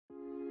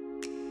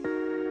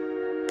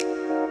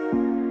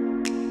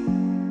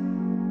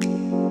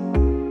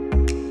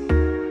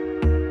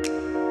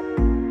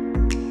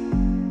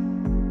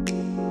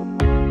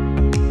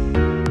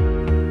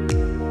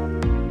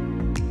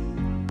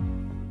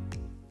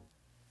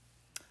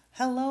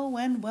Hello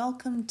and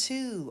welcome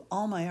to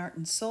All My Art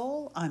and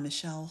Soul. I'm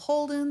Michelle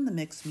Holden, the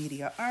mixed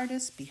media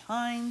artist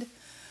behind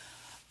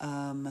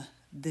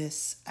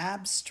this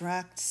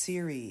abstract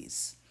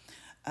series.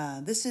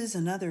 This is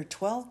another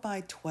 12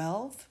 by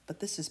 12, but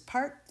this is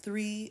part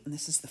 3, and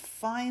this is the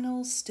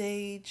final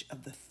stage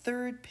of the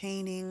third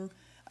painting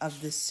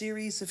of this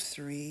series of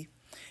 3.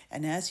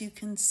 And as you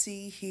can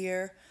see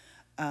here,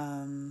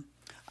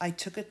 I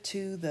took it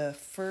to the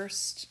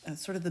first,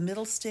 sort of the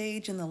middle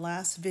stage in the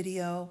last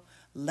video,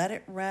 let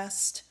it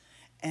rest,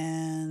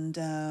 and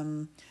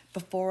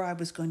before I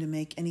was going to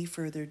make any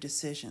further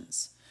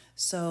decisions.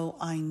 So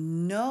I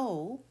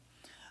know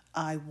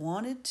I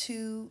wanted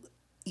to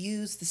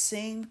use the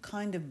same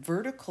kind of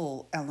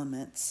vertical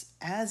elements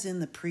as in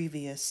the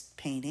previous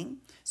painting.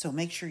 So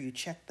make sure you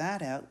check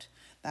that out.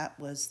 That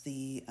was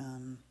the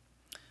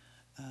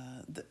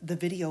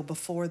video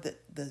before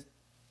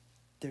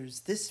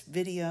there's this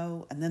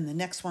video, and then the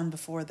next one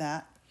before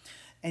that.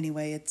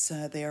 Anyway, it's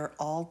they're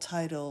all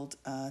titled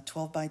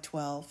 12 by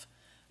 12,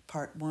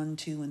 part 1,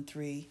 2, and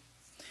 3.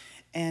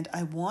 And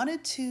I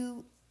wanted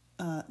to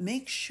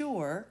make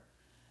sure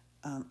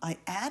I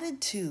added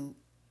to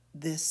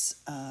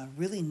this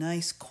really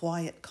nice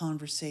quiet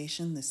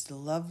conversation, this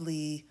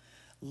lovely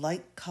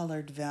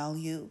light-colored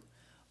value,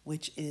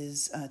 which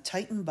is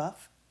Titan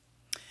Buff.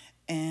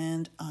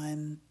 And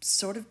I'm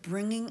sort of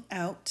bringing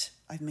out,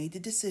 I've made the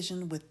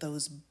decision with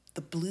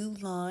the blue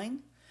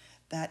line,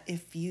 that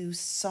if you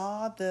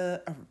saw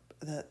the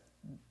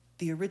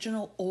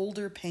original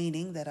older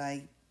painting that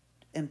I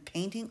am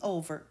painting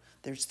over,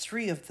 there's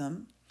 3 of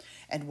them,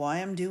 and why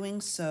I'm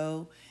doing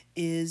so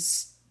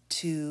is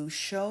to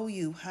show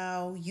you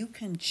how you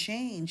can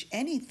change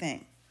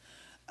anything,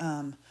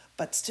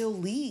 but still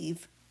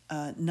leave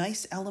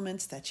nice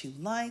elements that you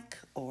like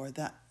or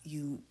that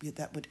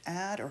would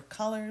add, or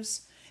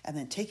colors, and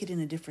then take it in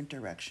a different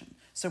direction.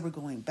 So we're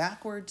going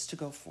backwards to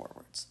go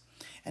forwards.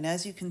 And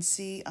as you can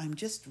see, I'm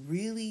just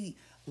really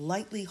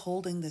lightly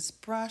holding this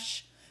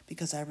brush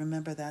because I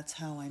remember that's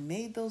how I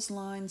made those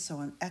lines,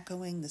 so I'm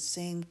echoing the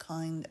same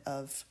kind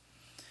of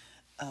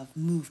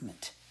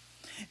movement.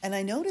 And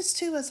I noticed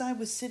too, as I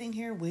was sitting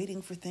here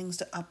waiting for things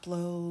to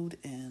upload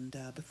and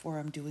before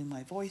I'm doing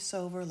my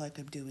voiceover like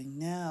I'm doing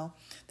now,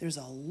 there's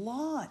a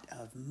lot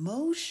of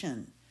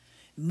movement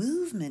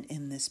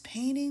in this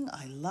painting.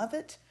 I love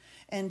it.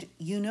 And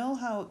you know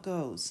how it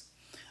goes.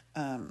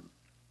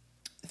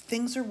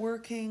 Things are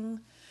working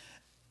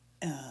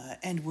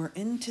and we're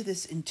into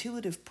this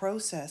intuitive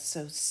process.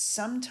 So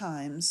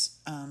sometimes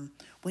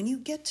when you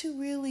get to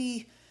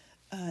really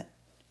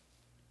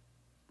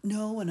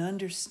know and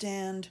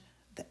understand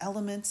the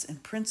elements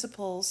and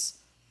principles,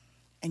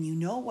 and you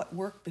know what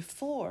worked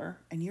before,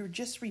 and you're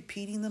just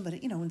repeating them, but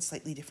in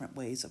slightly different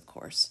ways, of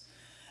course,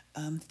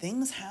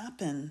 things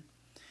happen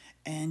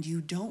and you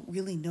don't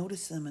really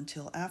notice them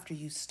until after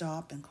you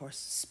stop and, of course,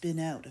 spin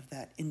out of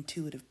that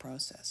intuitive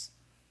process.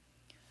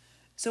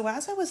 So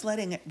as I was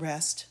letting it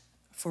rest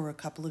for a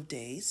couple of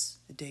days,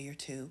 a day or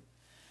two,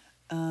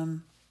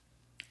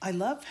 I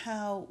love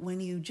how when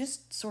you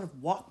just sort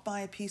of walk by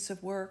a piece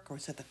of work or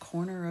it's at the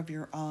corner of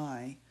your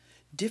eye,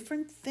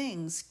 different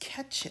things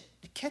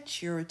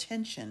catch your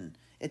attention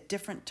at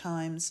different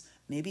times,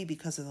 maybe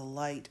because of the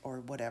light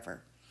or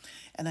whatever.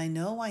 And I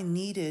know I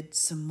needed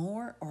some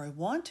more, or I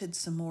wanted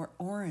some more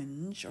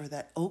orange or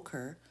that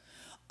ochre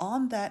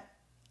on that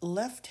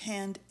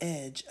left-hand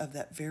edge of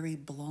that very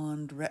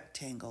blonde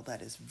rectangle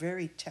that is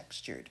very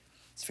textured.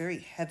 It's very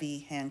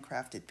heavy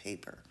handcrafted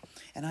paper.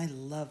 And I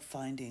love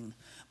finding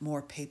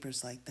more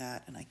papers like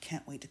that, and I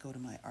can't wait to go to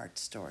my art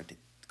store to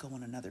go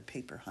on another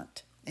paper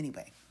hunt.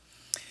 Anyway,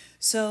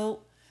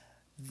 so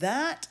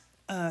that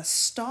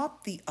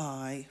stopped the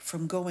eye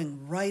from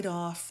going right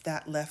off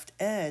that left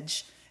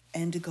edge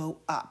and to go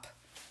up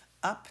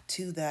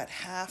to that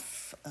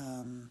half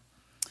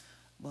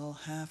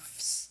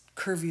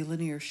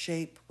curvilinear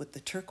shape with the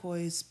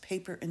turquoise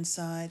paper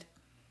inside.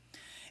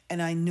 And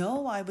I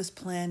know I was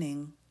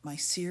planning my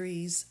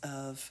series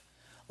of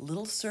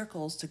little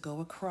circles to go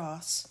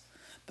across,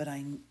 but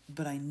I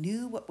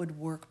knew what would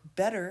work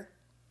better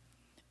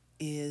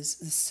is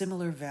the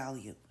similar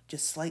value,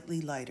 just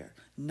slightly lighter,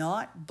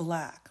 not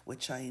black,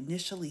 which I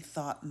initially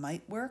thought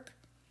might work.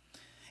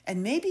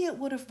 And maybe it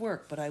would have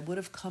worked, but I would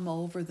have come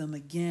over them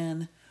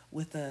again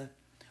with a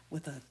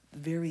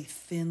very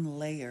thin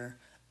layer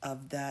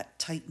of that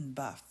Titan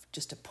Buff,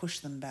 just to push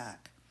them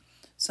back.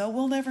 So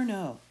we'll never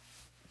know.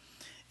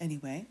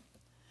 Anyway,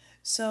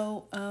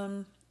 so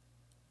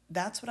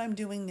that's what I'm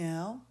doing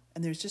now,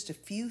 and there's just a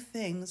few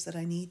things that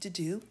I need to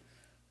do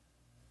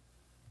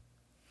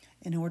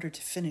in order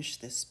to finish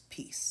this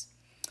piece.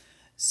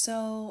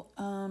 So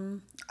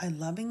I'm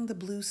loving the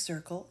blue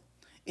circle.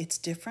 It's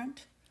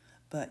different,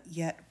 but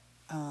yet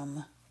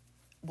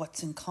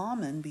what's in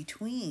common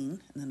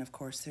between, and then of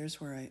course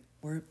there's where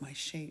my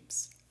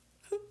shapes.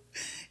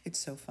 It's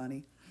so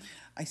funny.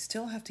 I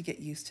still have to get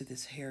used to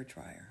this hair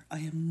dryer. I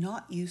am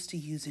not used to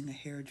using a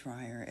hair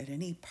dryer at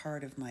any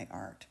part of my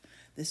art.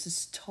 This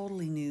is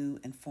totally new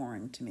and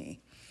foreign to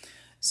me.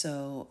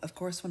 So, of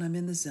course, when I'm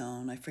in the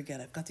zone, I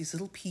forget I've got these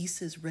little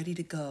pieces ready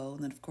to go.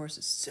 And then, of course,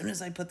 as soon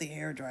as I put the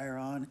hairdryer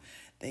on,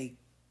 they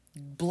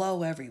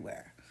blow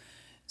everywhere.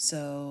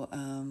 So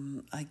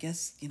I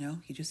guess, you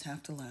just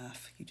have to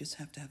laugh. You just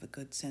have to have a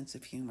good sense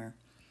of humor.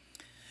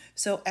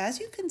 So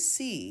as you can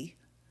see,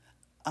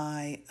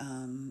 I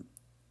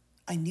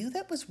knew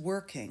that was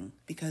working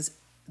because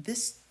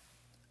this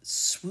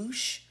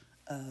swoosh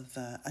of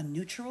a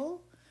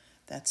neutral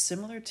that's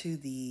similar to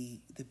the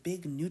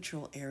big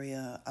neutral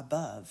area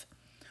above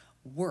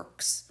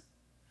works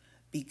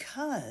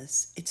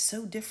because it's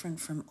so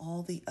different from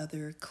all the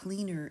other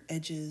cleaner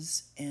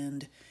edges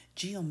and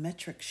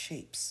geometric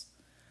shapes.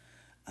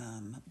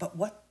 But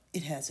what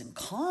it has in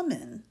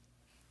common,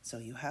 so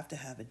you have to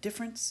have a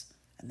difference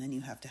and then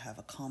you have to have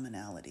a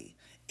commonality,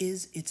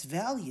 is its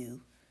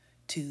value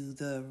to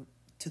the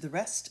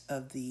rest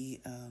of the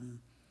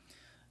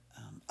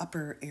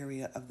upper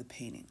area of the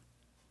painting.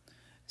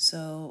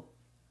 So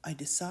I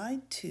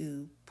decide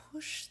to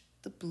push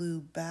the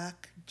blue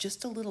back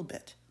just a little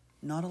bit,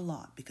 not a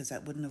lot, because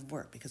that wouldn't have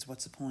worked, because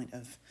what's the point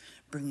of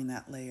bringing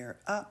that layer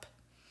up?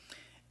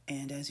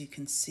 And as you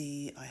can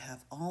see, I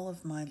have all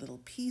of my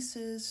little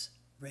pieces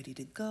ready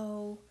to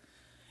go.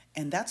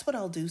 And that's what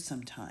I'll do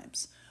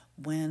sometimes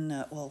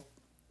when,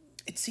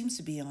 it seems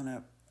to be on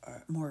a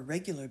more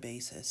regular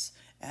basis.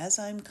 As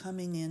I'm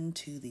coming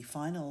into the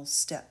final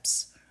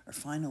steps or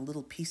final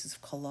little pieces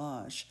of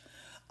collage,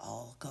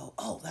 I'll go,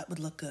 oh, that would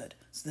look good.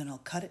 So then I'll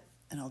cut it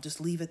and I'll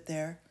just leave it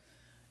there.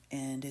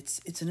 And it's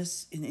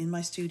in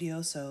my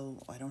studio,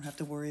 so I don't have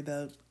to worry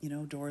about,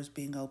 doors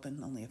being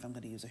open, only if I'm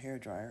going to use a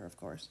hairdryer, of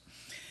course.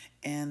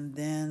 And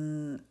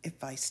then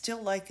if I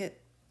still like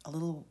it a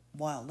little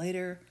while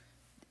later,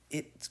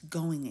 it's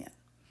going in.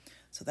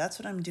 So that's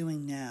what I'm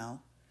doing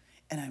now.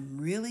 And I'm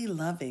really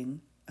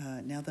loving,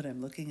 now that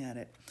I'm looking at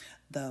it,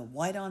 the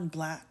white on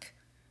black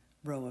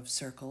row of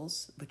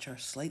circles, which are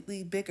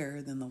slightly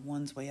bigger than the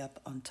ones way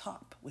up on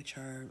top, which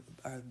are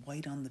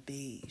white on the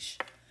beige.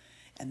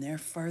 And they're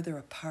farther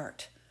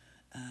apart.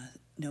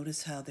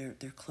 Notice how they're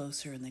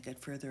closer and they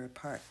get further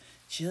apart,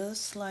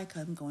 just like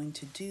I'm going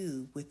to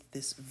do with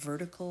this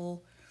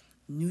vertical,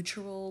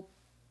 neutral,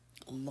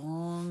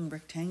 long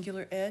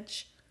rectangular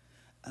edge.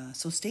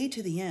 So stay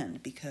to the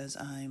end because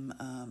I'm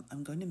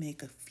going to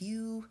make a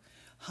few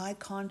high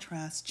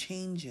contrast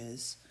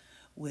changes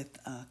with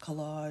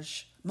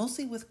collage,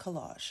 mostly with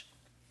collage.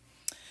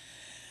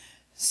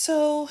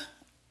 So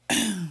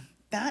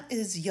that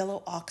is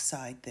yellow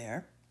oxide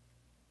there.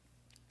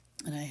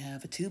 And I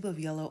have a tube of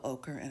yellow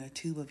ochre and a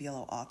tube of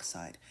yellow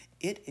oxide.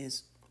 It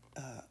is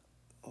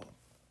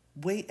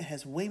it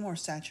has way more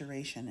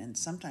saturation, and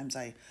sometimes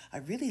I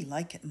really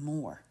like it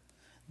more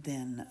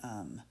than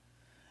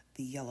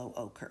the yellow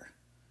ochre.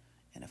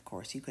 And of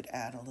course, you could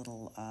add a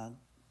little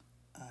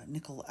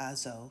nickel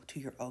azo to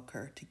your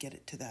ochre to get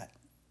it to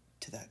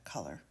that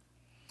color.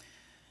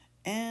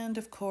 And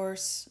of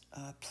course,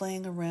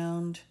 playing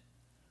around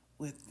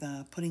with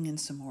putting in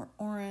some more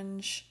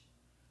orange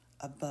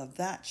above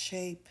that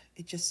shape.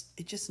 It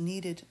just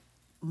needed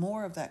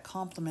more of that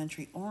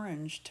complementary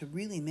orange to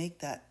really make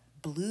that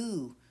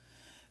blue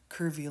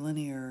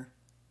curvilinear,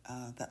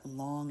 that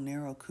long,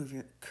 narrow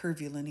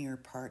curvilinear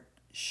part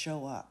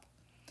show up.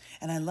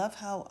 And I love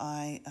how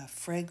I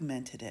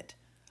fragmented it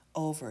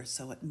over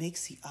so it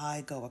makes the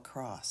eye go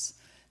across.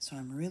 So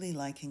I'm really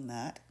liking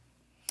that.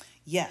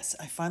 Yes,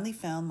 I finally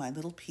found my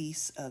little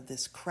piece of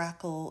this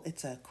crackle.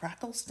 It's a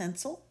crackle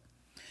stencil.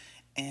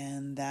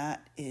 And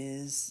that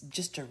is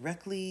just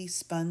directly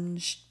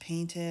sponge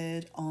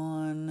painted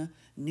on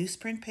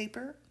newsprint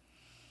paper.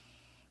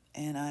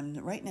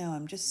 And right now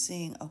I'm just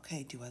seeing,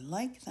 okay, do I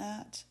like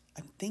that?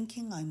 I'm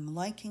thinking I'm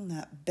liking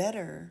that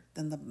better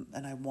than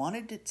and I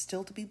wanted it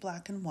still to be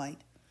black and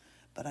white,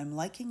 but I'm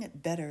liking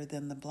it better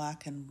than the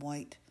black and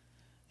white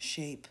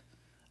shape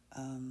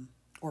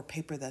or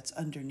paper that's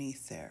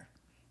underneath there.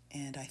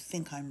 And I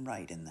think I'm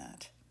right in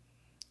that.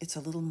 It's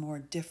a little more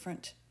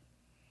different.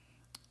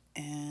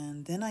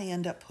 And then I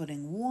end up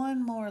putting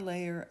one more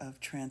layer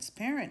of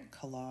transparent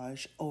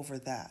collage over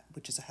that,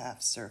 which is a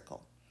half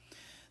circle.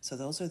 So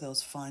those are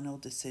those final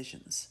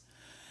decisions.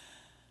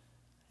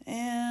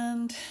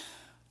 And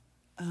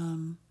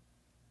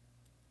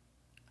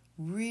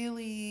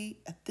really,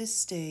 at this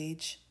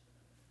stage,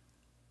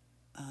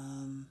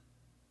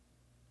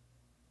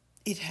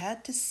 it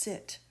had to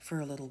sit for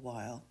a little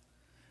while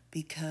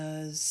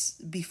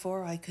because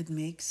before I could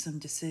make some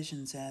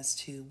decisions as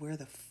to where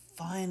the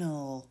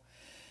final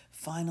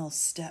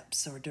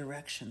steps or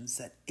directions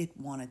that it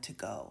wanted to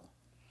go.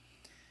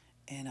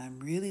 And I'm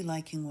really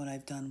liking what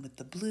I've done with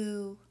the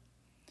blue,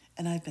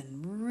 and I've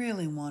been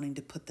really wanting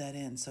to put that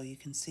in. So you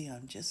can see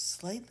I'm just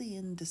slightly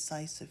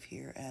indecisive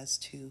here as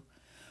to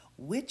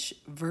which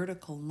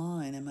vertical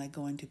line am I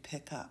going to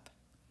pick up.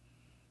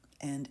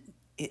 And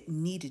it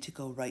needed to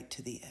go right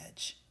to the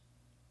edge.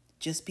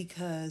 Just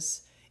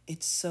because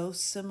it's so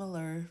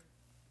similar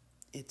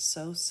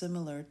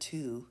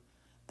to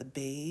the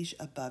beige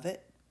above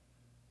it,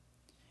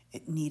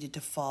 it needed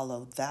to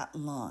follow that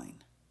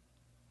line.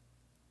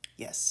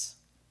 Yes,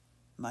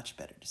 Much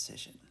better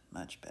decision,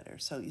 much better.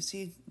 So you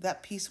see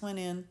that piece went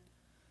in,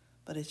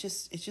 but it's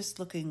just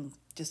looking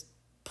just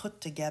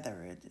put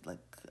together, like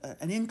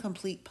an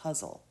incomplete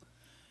puzzle.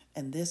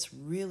 And this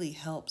really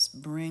helps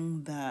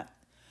bring that,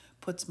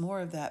 puts more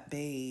of that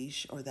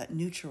beige or that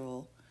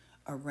neutral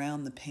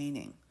around the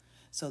painting.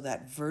 So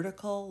that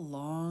vertical,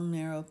 long,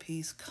 narrow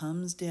piece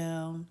comes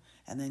down,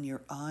 and then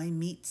your eye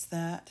meets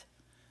that.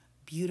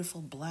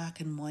 Beautiful black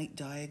and white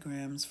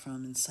diagrams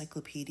from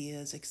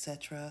encyclopedias,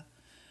 etc.,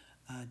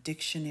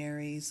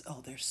 dictionaries.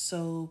 Oh, they're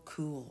so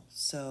cool.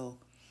 So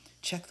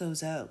check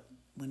those out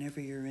whenever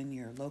you're in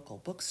your local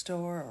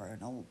bookstore or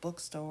an old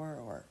bookstore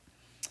or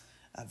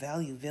a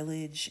Value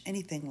Village,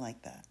 anything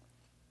like that.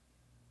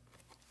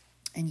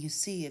 And you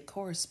see it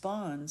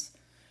corresponds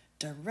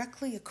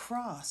directly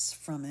across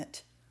from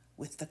it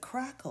with the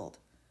crackled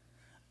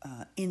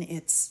in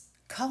its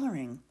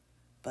coloring,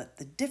 but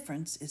the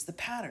difference is the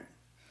pattern.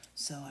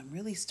 So I'm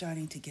really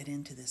starting to get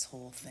into this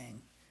whole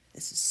thing.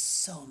 This is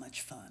so much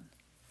fun.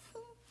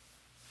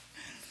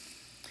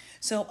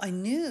 So I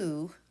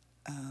knew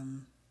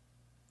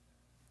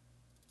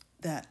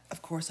that,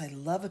 of course, I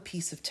love a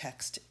piece of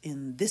text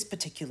in this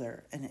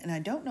particular, and I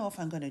don't know if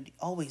I'm going to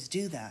always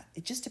do that.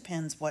 It just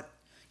depends what,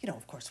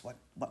 of course, what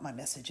my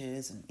message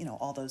is and,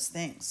 all those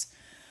things.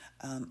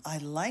 I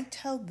liked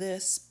how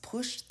this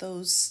pushed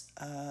those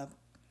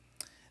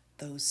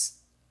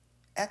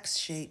X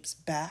shapes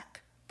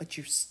back, but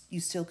you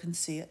still can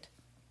see it.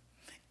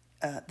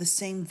 The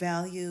same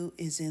value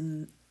is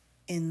in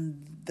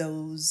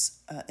those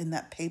in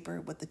that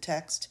paper with the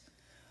text,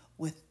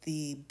 with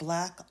the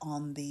black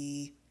on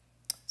the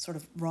sort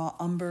of raw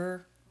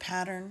umber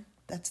pattern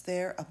that's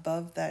there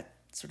above that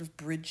sort of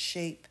bridge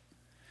shape.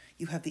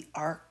 You have the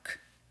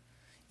arc.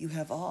 You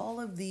have all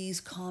of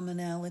these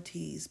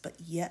commonalities, but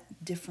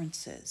yet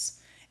differences.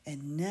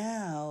 And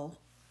now,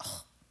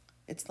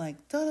 it's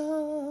like,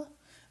 ta-da,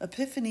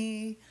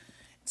 epiphany.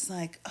 It's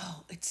like,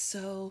 it's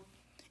so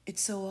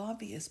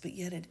obvious, but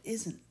yet it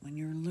isn't when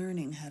you're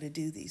learning how to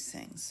do these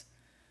things.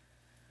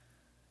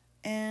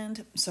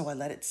 And so I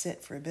let it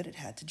sit for a bit. It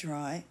had to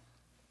dry.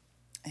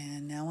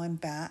 And now I'm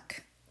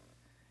back.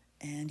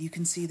 And you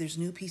can see there's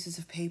new pieces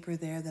of paper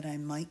there that I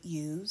might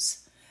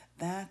use.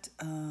 That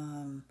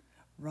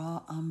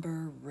raw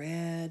umber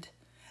red,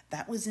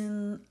 that was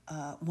in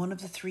one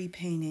of the 3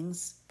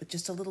 paintings, but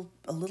just a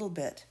little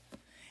bit.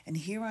 And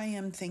here I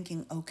am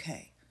thinking,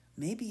 okay,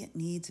 maybe it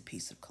needs a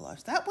piece of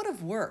collage. That would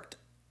have worked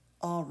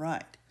all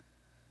right.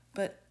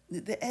 But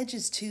the edge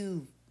is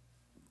too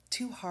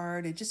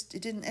hard. It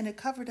didn't, and it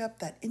covered up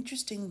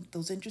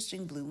those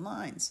interesting blue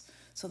lines.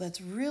 So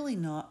that's really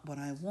not what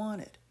I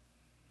wanted.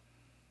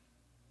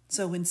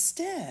 So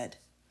instead,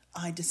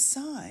 I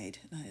decide,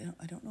 and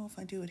I don't know if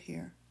I do it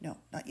here. No,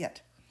 not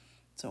yet.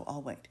 So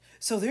I'll wait.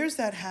 So there's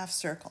that half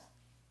circle.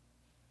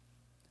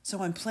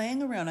 So I'm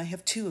playing around. I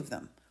have 2 of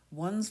them.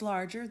 One's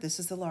larger. This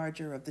is the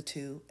larger of the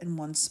 2, and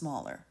one's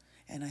smaller.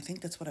 And I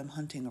think that's what I'm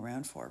hunting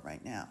around for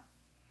right now.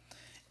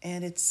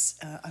 And it's,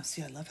 I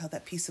love how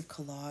that piece of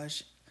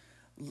collage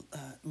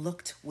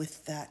looked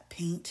with that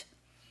paint.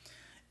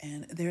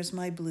 And there's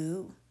my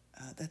blue.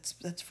 That's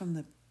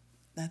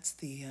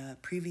the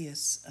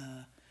previous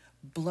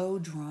blow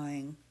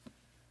drawing.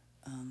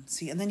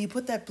 And then you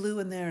put that blue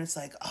in there, and it's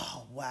like,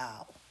 oh,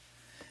 wow.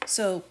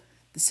 So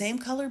the same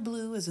color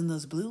blue as in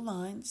those blue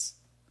lines.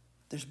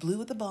 There's blue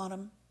at the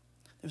bottom.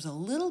 There's a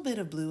little bit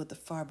of blue at the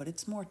far, but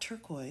it's more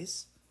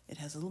turquoise. It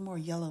has a little more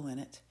yellow in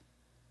it.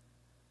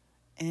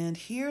 And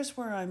here's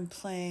where I'm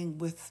playing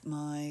with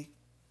my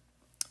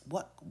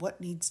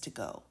what needs to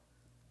go.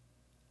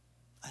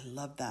 I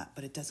love that,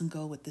 but it doesn't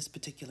go with this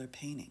particular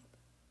painting.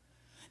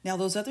 Now,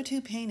 those other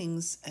 2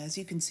 paintings, as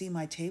you can see,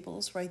 my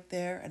table's right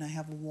there, and I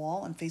have a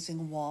wall. I'm facing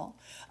a wall.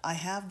 I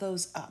have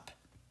those up,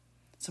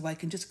 so I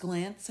can just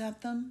glance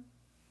at them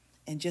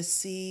and just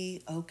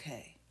see,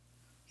 okay,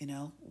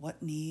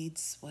 what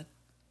needs, what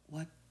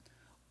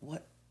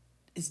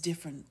is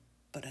different,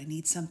 but I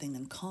need something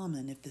in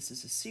common if this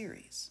is a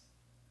series.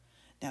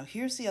 Now,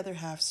 here's the other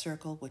half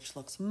circle, which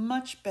looks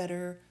much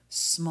better,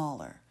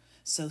 smaller,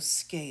 so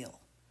scale.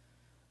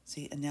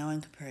 See, and now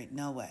I'm comparing,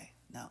 no way.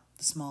 No,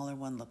 the smaller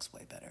one looks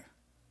way better.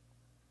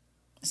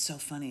 It's so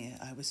funny.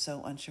 I was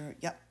so unsure.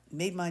 Yep,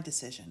 made my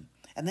decision.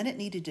 And then it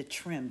needed to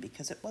trim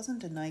because it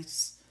wasn't a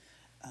nice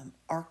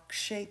arc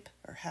shape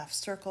or half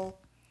circle.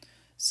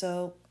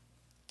 So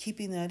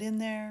keeping that in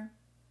there,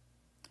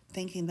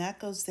 thinking that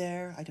goes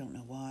there. I don't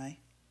know why.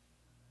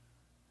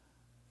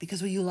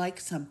 Because you like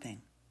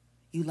something.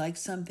 You like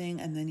something,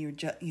 and then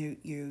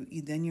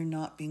you're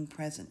not being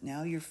present.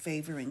 Now you're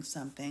favoring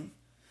something,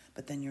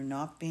 but then you're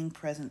not being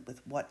present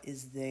with what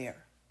is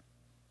there.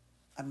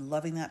 I'm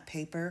loving that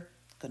paper.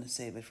 Going to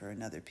save it for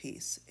another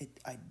piece.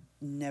 I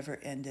never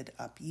ended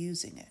up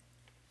using it.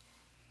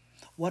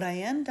 What I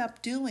end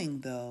up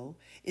doing, though,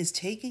 is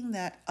taking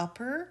that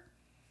upper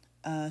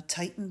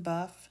Titan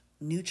Buff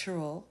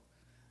neutral.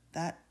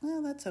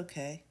 That's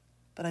okay.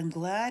 But I'm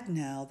glad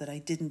now that I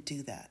didn't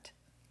do that.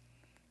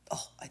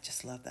 Oh, I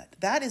just love that.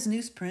 That is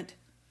newsprint.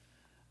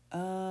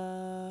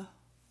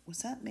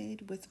 Was that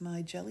made with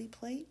my jelly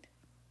plate?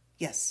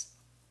 Yes.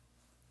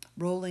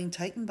 Rolling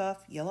Titan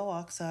Buff yellow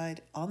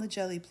oxide on the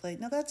jelly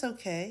plate. Now that's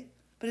okay,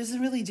 but it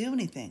doesn't really do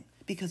anything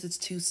because it's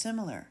too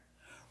similar.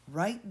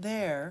 Right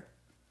there,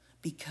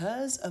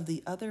 because of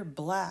the other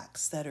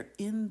blacks that are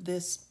in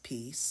this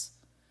piece,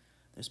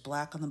 there's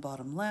black on the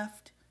bottom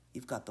left,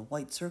 you've got the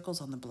white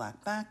circles on the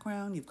black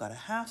background, you've got a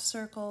half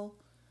circle,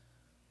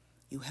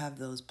 you have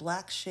those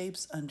black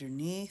shapes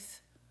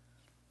underneath.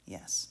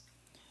 Yes.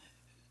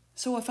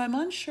 So if I'm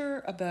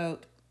unsure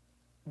about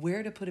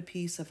where to put a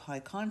piece of high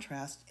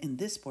contrast in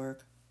this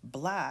work,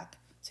 black,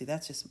 see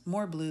that's just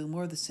more blue,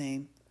 more the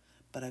same,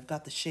 but I've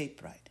got the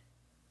shape right.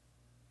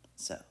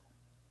 So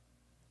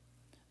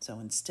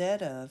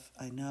instead of,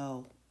 I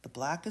know the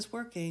black is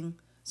working,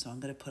 so I'm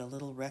going to put a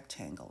little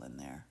rectangle in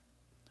there,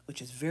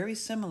 which is very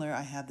similar.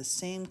 I have the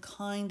same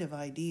kind of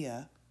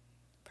idea,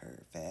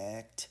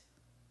 perfect,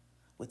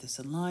 with this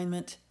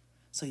alignment.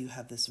 So you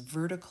have this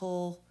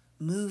vertical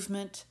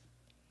movement,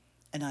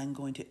 and I'm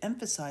going to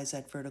emphasize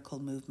that vertical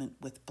movement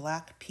with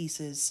black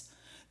pieces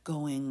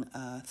going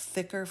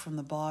thicker from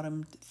the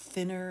bottom,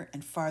 thinner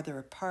and farther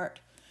apart.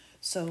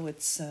 So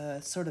it's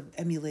sort of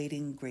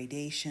emulating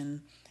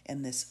gradation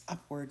and this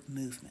upward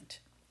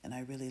movement. And I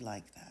really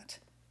like that.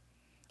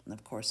 And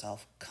of course, I'll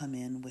come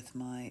in with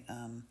my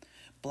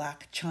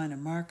black China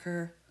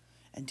marker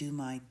and do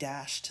my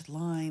dashed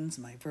lines,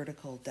 my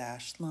vertical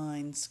dashed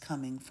lines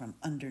coming from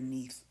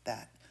underneath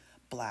that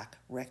black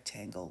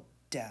rectangle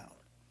down.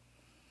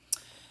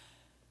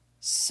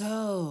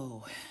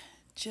 So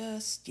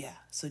just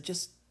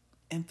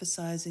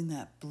emphasizing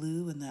that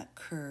blue and that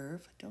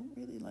curve. I don't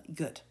really like,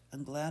 good.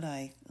 I'm glad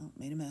I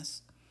made a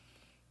mess.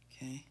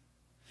 Okay.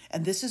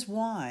 And this is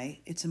why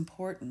it's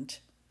important.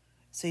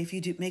 Say if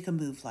you do make a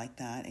move like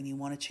that and you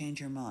want to change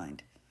your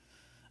mind.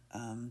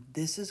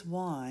 This is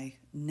why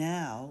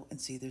now,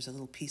 and see there's a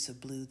little piece of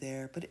blue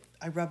there, but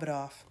I rub it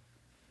off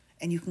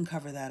and you can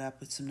cover that up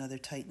with some other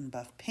Titan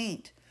Buff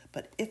paint.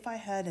 But if I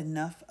had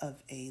enough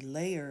of a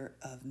layer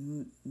of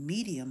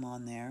medium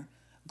on there,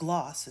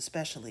 gloss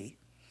especially,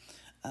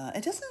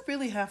 it doesn't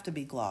really have to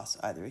be gloss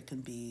either. It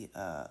can be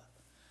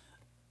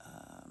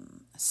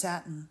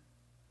satin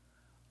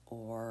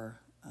or,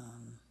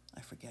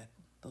 I forget,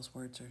 those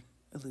words are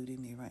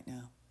eluding me right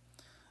now.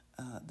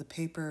 The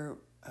paper,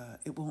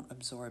 it won't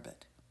absorb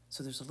it.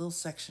 So there's a little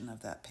section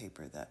of that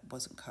paper that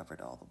wasn't covered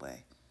all the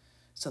way.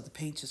 So the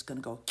paint's just going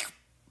to go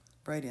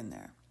right in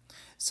there.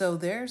 So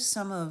there's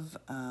some of,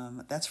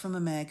 that's from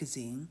a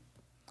magazine,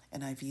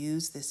 and I've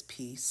used this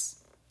piece.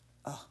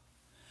 Oh,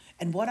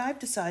 and what I've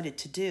decided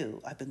to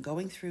do, I've been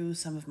going through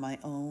some of my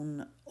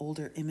own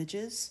older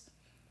images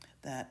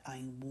that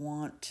I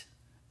want,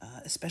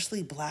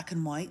 especially black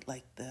and white,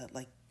 like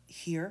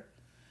here,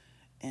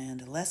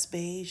 and less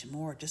beige,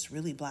 more just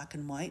really black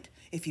and white.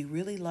 If you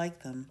really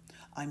like them,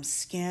 I'm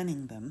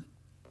scanning them,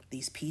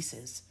 these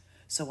pieces,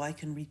 so I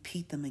can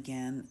repeat them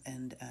again,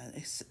 and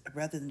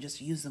rather than just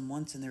use them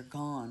once and they're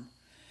gone.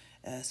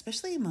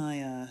 Especially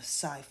my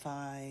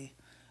sci-fi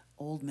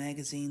old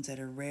magazines that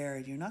are rare,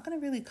 you're not going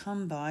to really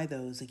come by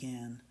those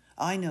again.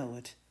 I know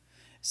it.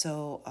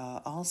 So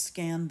I'll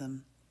scan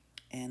them,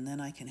 and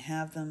then I can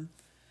have them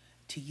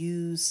to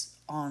use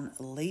on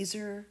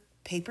laser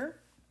paper,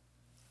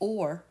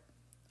 or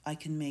I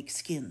can make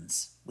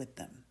skins with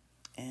them.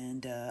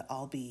 And there's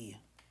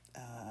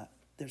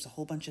a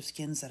whole bunch of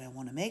skins that I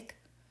want to make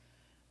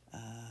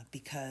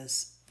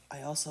because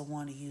I also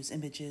want to use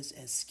images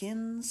as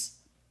skins,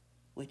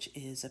 which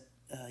is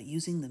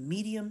using the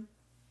medium.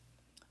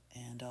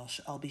 And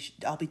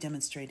I'll be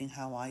demonstrating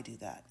how I do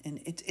that. And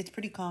it's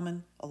pretty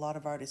common. A lot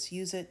of artists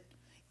use it.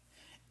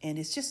 And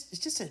it's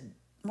just a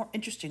more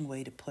interesting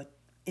way to put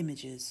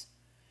images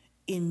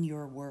in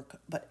your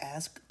work, but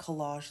as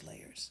collage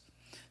layers.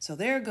 So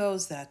there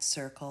goes that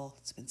circle.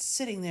 It's been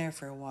sitting there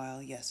for a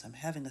while. Yes, I'm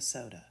having a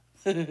soda.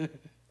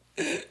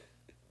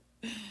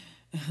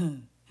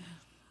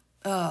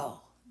 Oh,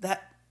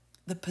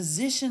 the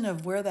position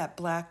of where that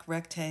black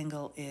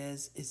rectangle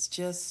is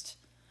just,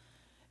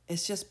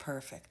 it's just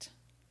perfect.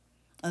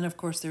 And of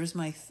course, there's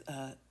my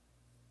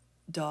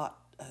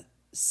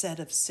set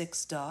of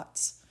 6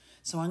 dots.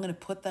 So I'm going to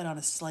put that on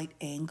a slight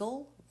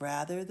angle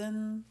rather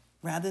than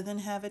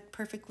have it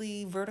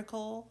perfectly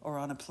vertical or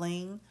on a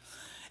plane.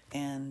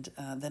 And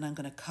then I'm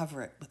going to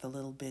cover it with a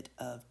little bit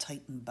of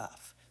Titan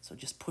Buff. So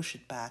just push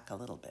it back a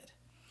little bit.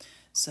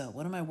 So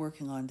what am I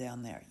working on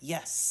down there?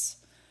 Yes,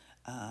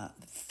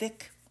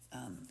 thick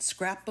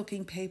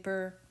scrapbooking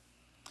paper.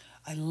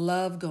 I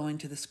love going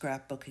to the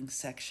scrapbooking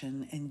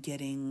section and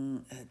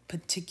getting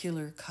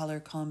particular color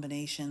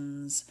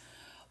combinations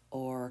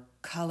or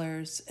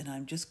colors, and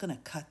I'm just going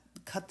to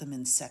cut them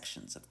in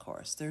sections, of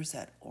course. There's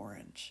that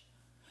orange.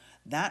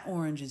 That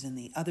orange is in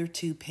the other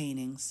 2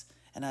 paintings,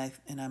 and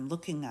I'm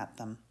looking at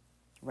them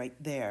right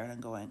there, and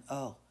I'm going,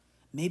 oh,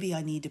 maybe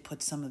I need to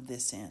put some of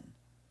this in.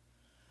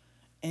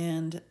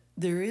 And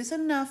there is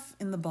enough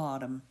in the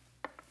bottom,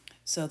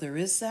 so there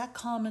is that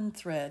common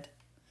thread,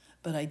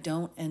 but I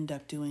don't end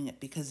up doing it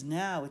because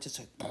now it's just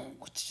like,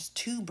 it's just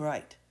too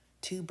bright,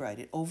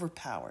 It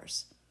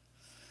overpowers.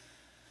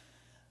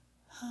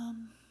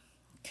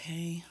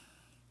 Okay,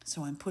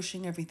 so I'm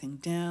pushing everything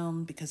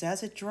down because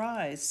as it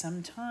dries,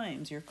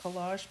 sometimes your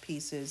collage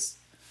pieces,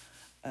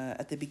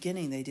 at the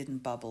beginning they didn't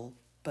bubble,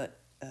 but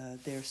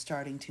they're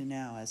starting to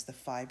now as the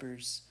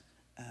fibers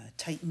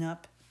tighten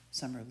up.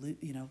 Some are,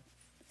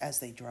 as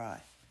they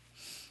dry.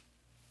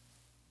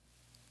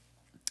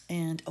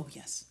 And, oh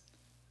yes,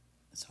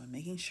 so I'm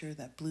making sure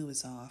that blue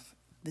is off.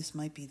 This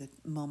might be the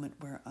moment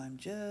where I'm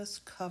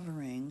just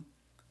covering.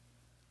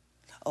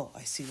 Oh,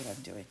 I see what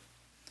I'm doing.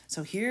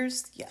 So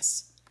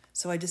yes.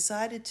 So I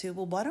decided to,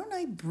 well, why don't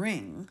I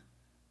bring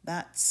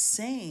that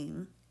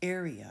same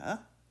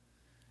area,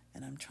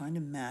 and I'm trying to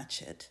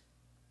match it.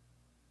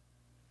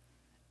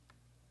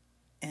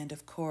 And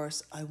of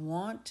course, I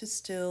want to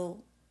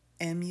still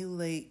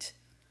emulate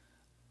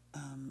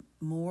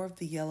more of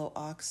the yellow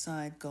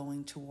oxide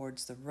going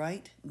towards the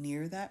right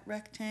near that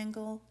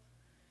rectangle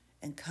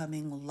and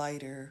coming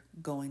lighter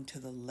going to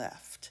the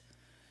left.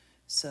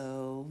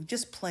 So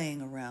just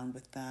playing around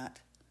with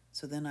that.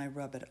 So then I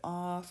rub it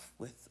off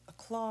with a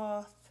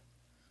cloth,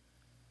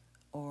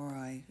 or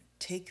I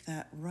take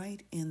that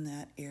right in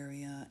that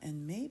area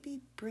and maybe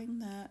bring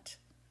that.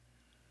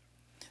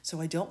 So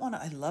I don't want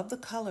to, I love the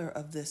color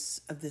of this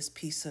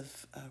piece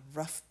of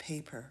rough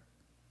paper,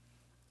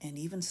 and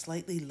even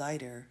slightly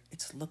lighter,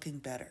 it's looking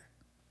better.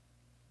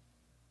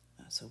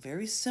 So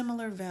very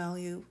similar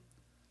value,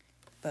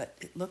 but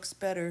it looks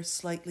better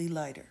slightly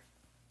lighter.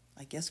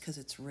 I guess because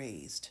it's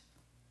raised,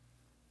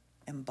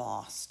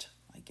 embossed,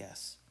 I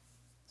guess.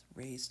 It's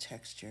raised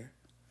texture.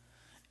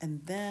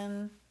 And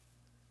then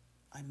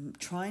I'm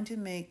trying to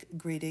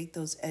gradate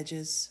those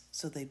edges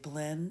so they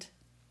blend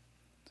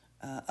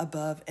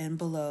above and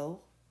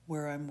below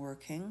where I'm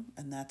working,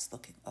 and that's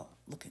looking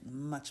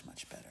much,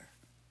 much better.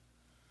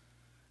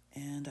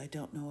 And I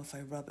don't know if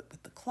I rub it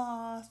with the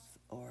cloth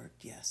or,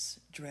 yes,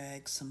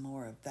 drag some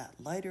more of that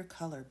lighter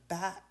color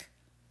back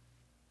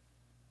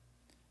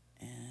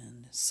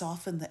and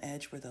soften the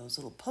edge where those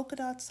little polka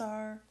dots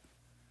are,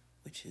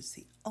 which is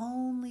the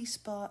only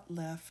spot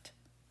left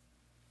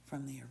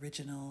from the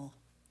original,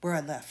 where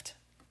I left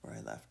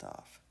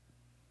off.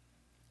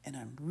 And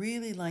I'm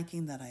really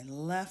liking that I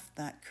left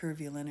that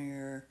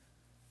curvilinear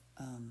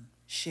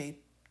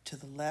shape to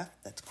the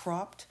left that's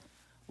cropped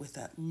with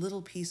that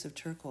little piece of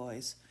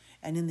turquoise.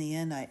 And in the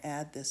end, I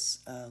add this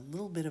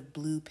little bit of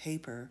blue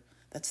paper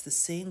that's the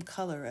same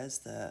color as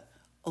the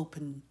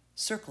open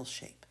circle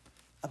shape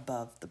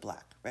above the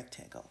black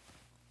rectangle.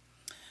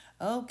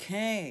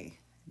 Okay,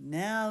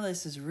 now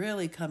this is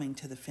really coming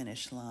to the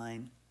finish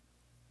line.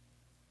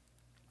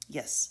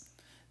 Yes,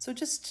 so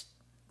just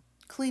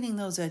cleaning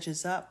those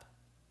edges up.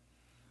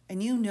 And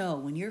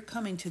when you're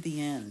coming to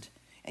the end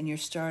and you're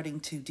starting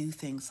to do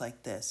things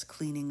like this,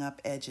 cleaning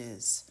up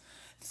edges,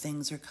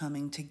 things are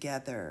coming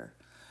together,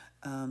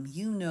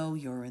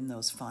 you're in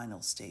those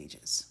final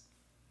stages.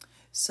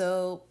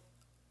 So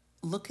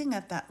looking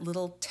at that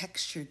little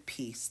textured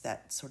piece,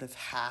 that sort of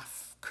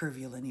half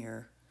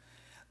curvilinear,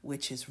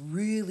 which is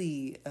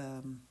really,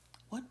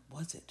 what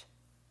was it?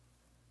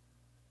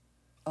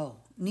 Oh,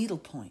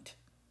 needlepoint.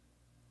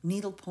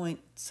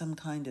 Needlepoint, some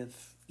kind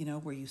of,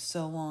 where you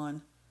sew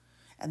on.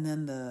 And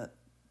then the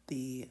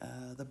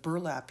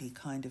burlappy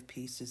kind of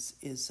piece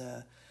is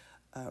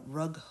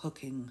rug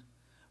hooking,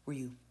 where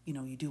you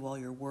do all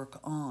your work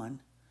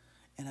on.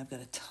 And I've got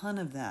a ton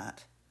of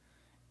that.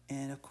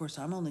 And of course,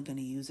 I'm only going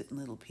to use it in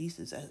little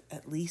pieces,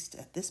 at least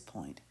at this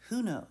point.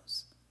 Who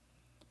knows?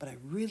 But I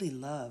really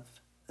love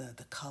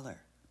the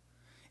color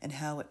and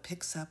how it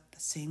picks up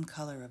the same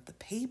color of the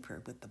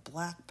paper with the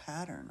black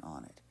pattern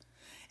on it.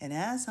 And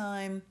as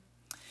I'm,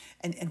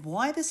 and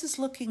why this is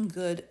looking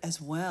good as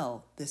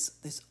well,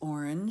 this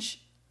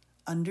orange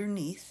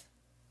underneath,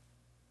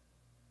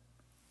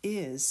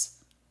 is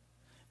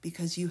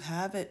because you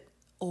have it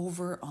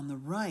over on the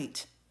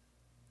right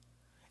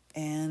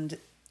and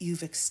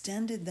you've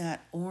extended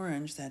that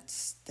orange,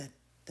 that's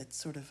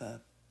sort of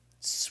a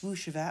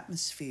swoosh of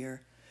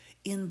atmosphere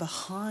in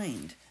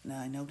behind. Now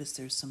I notice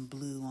there's some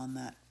blue on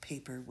that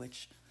paper,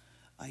 which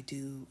I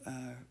do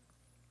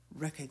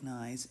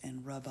recognize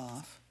and rub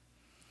off.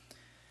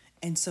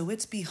 And so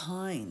it's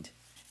behind,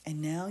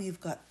 and now you've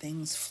got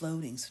things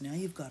floating. So now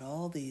you've got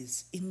all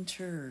these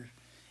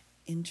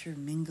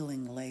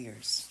intermingling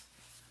layers,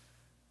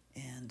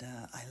 and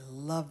I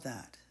love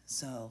that.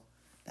 So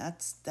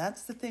that's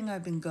the thing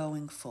I've been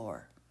going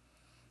for.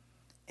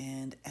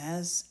 And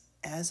as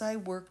I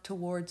work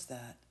towards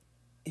that,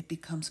 it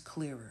becomes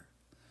clearer.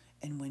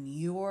 And when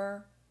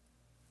you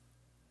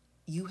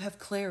have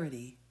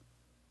clarity,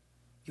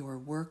 your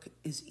work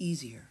is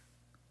easier.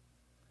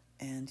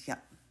 And yeah,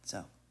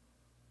 so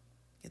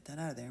get that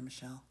out of there,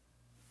 Michelle.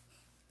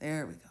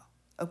 There we go.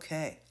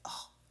 Okay.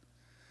 Oh.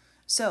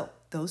 So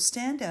those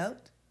stand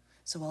out.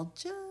 So I'll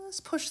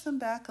just push them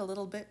back a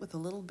little bit with a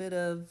little bit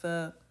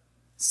of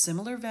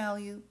similar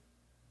value.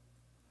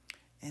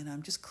 And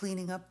I'm just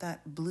cleaning up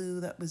that blue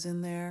that was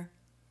in there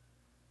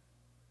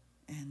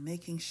and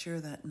making sure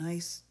that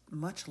nice,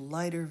 much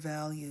lighter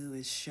value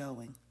is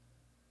showing.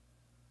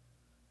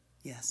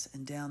 Yes,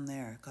 and down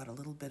there, got a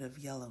little bit of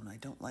yellow, and I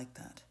don't like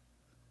that.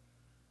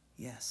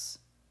 Yes.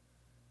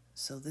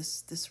 So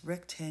this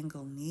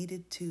rectangle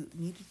needed to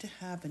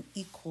have an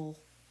equal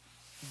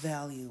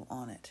value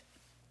on it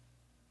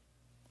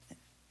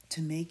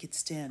to make it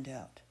stand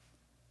out.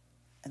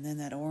 And then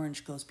that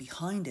orange goes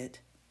behind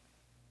it.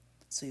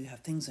 So you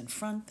have things in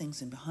front,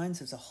 things in behind.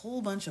 So there's a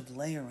whole bunch of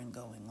layering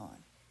going on.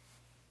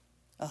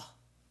 Oh,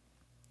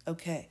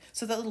 okay.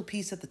 So that little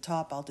piece at the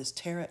top, I'll just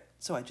tear it.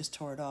 So I just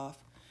tore it off.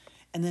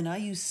 And then I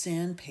use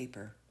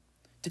sandpaper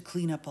to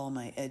clean up all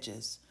my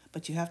edges.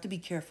 But you have to be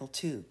careful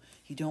too.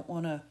 You don't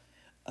want to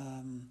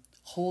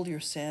hold your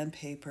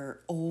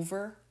sandpaper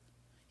over.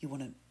 You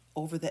want to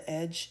over the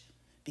edge,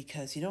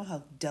 because you know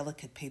how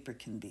delicate paper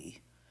can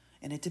be.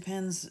 And it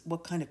depends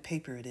what kind of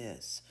paper it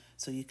is.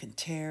 So you can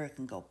tear, it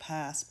can go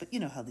past, but you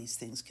know how these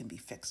things can be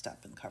fixed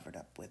up and covered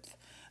up with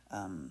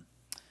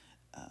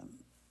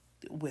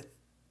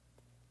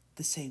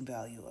the same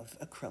value of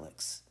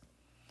acrylics.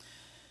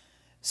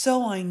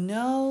 So I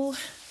know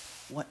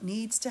what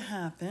needs to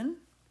happen.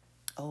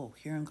 Oh,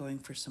 here I'm going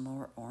for some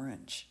more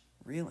orange.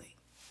 Really?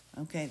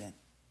 Okay then.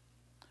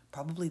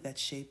 Probably that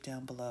shape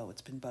down below.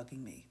 It's been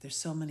bugging me. There's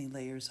so many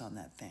layers on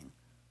that thing.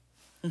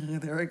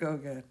 There I go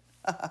again.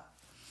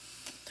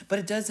 But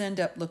it does end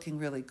up looking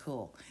really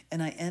cool.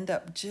 And I end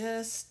up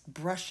just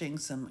brushing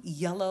some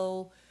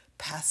yellow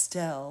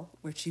pastel,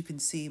 which you can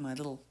see my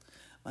little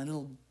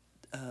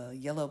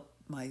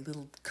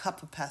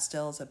cup of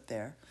pastels up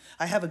there.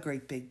 I have a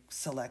great big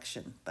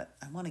selection, but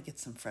I want to get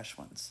some fresh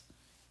ones,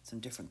 some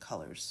different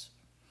colors,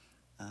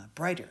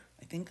 brighter.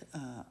 I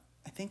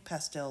think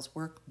pastels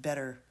work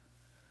better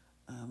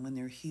when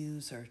their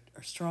hues are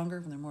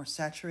stronger, when they're more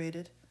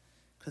saturated,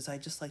 because I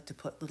just like to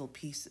put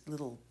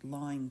little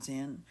lines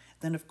in.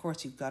 Then, of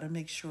course, you've got to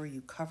make sure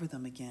you cover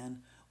them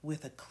again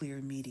with a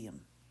clear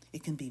medium.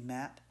 It can be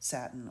matte,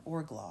 satin,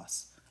 or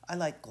gloss. I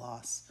like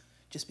gloss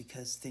just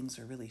because things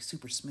are really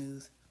super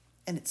smooth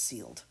and it's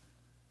sealed.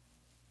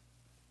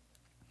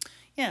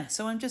 Yeah,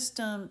 so I'm just,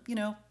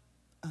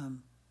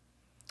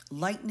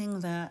 lightening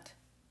that.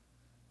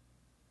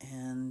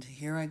 And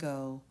here I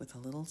go with a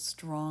little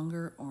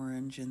stronger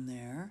orange in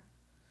there.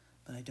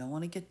 But I don't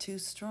want to get too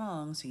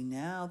strong. See,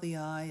 now the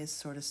eye is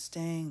sort of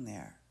staying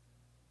there.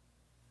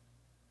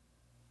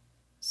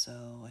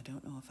 So I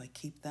don't know if I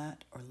keep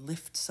that or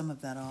lift some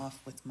of that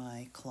off with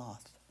my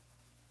cloth.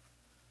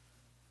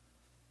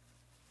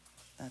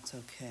 That's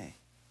okay.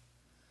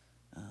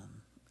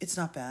 It's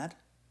not bad.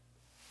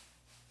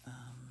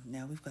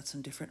 Now we've got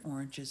some different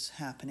oranges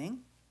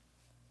happening.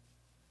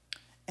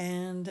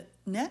 And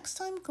next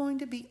I'm going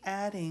to be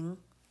adding,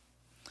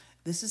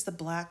 this is the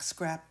black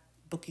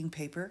scrapbooking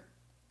paper,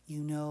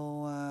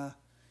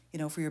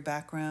 for your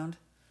background.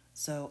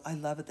 So I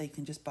love it that you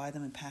can just buy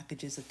them in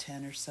packages of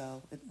 10 or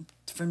so.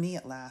 For me,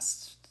 it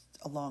lasts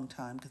a long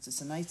time because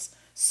it's a nice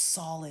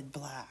solid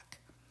black.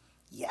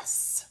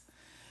 Yes.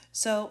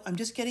 So I'm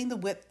just getting the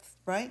width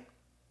right,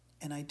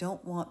 and I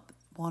don't want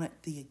it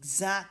the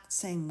exact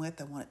same width.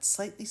 I want it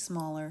slightly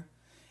smaller.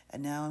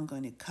 And now I'm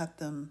going to cut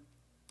them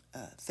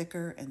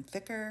thicker and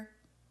thicker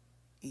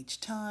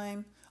each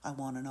time. I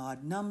want an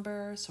odd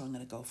number, so I'm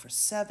going to go for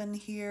 7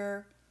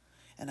 here.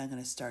 And I'm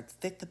going to start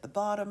thick at the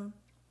bottom,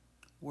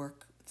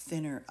 work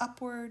thinner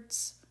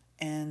upwards,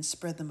 and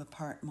spread them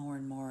apart more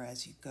and more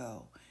as you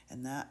go.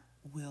 And that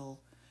will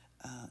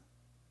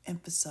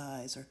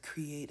emphasize or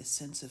create a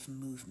sense of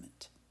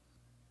movement.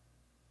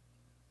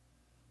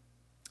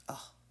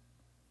 Oh,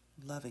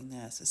 loving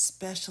this,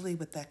 especially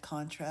with that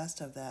contrast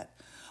of that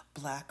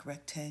black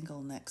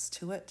rectangle next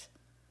to it.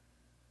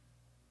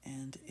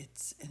 And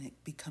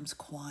it becomes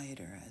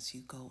quieter as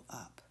you go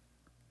up.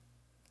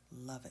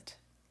 Love it.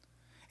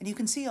 And you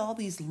can see all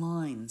these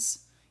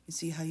lines. You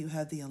see how you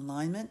have the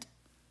alignment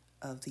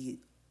of the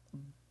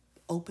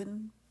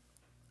open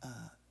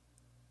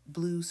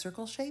blue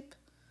circle shape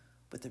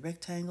with the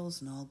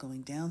rectangles and all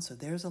going down. So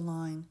there's a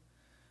line.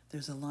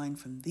 There's a line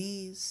from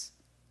these.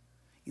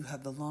 You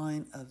have the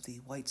line of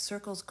the white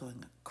circles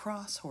going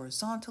across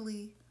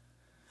horizontally,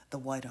 the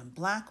white on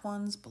black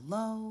ones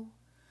below,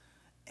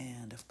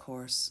 and of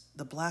course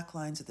the black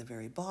lines at the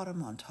very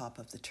bottom on top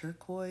of the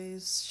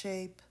turquoise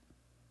shape.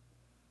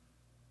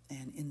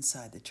 And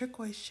inside the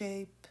turquoise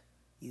shape,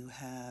 you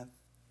have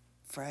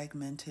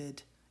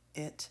fragmented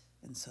it.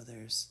 And so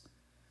there's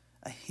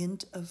a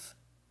hint of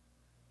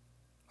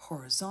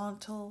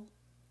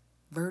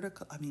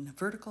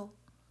vertical.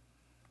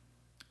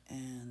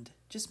 And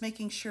just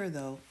making sure,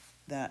 though,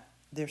 that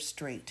they're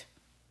straight.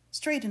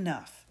 Straight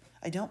enough.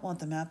 I don't want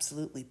them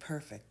absolutely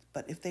perfect,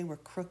 but if they were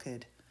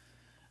crooked,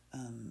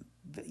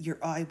 your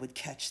eye would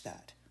catch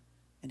that,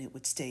 and it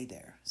would stay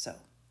there. So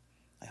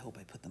I hope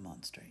I put them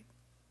on straight.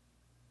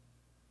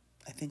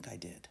 I think I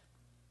did.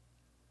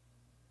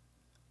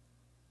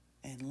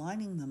 And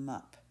lining them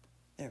up.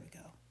 There we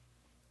go.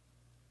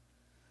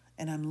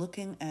 And I'm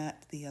looking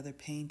at the other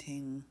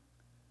painting.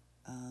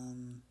 I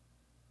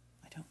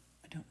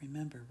don't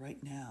remember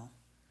right now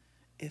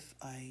if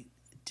I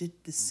did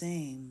the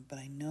same, but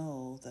I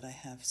know that I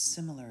have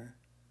similar.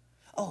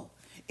 Oh,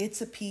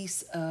 it's a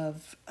piece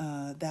of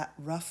that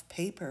rough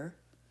paper,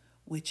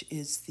 which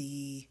is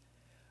the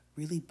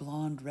really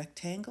blonde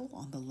rectangle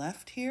on the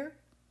left here.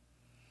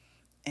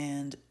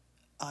 And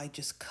I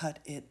just cut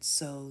it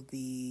so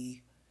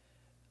the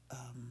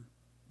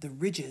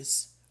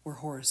ridges were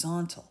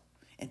horizontal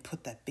and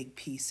put that big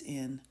piece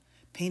in.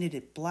 Painted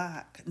it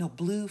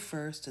blue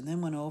first, and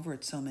then went over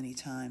it so many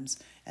times,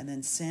 and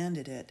then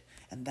sanded it,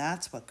 and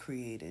that's what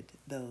created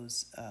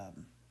those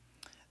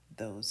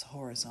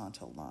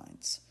horizontal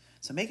lines.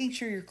 So making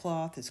sure your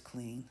cloth is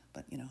clean,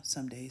 but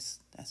some days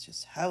that's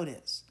just how it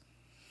is.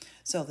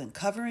 So then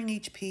covering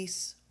each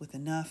piece with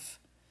enough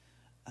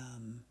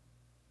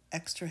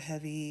extra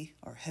heavy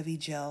or heavy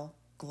gel,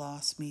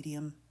 gloss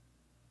medium,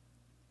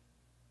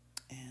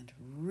 and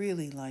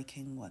really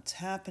liking what's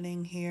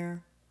happening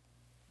here.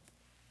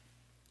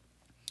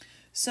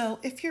 So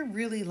if you're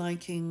really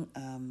liking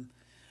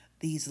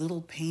these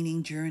little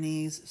painting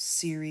journeys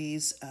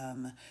series,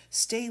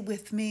 stay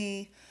with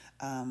me.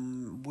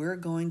 I'm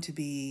going to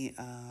be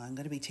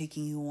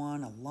taking you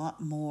on a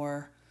lot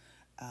more,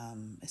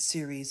 a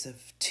series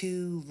of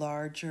 2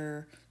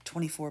 larger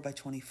 24 by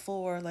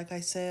 24, like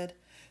I said,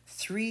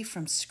 3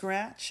 from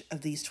scratch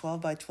of these 12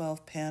 by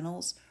 12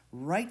 panels,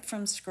 right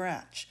from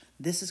scratch.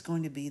 This is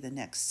going to be the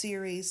next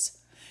series,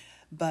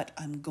 but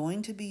I'm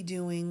going to be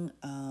doing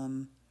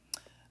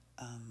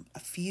a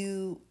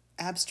few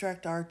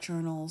abstract art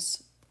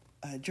journals,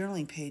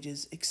 journaling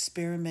pages,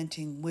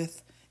 experimenting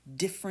with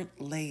different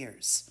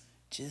layers,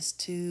 just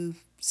to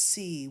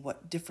see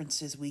what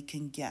differences we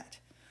can get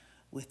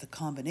with the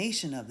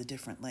combination of the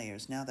different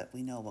layers, now that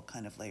we know what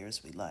kind of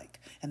layers we like.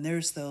 And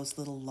there's those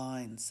little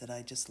lines that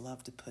I just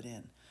love to put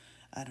in.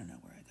 I don't know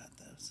where I got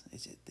those.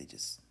 They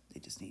just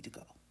need to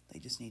go. They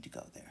just need to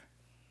go there.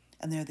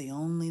 And they're the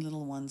only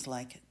little ones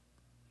like it.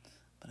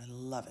 But I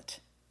love it.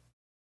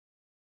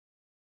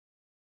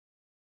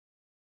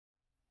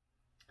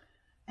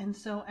 And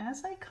so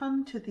as I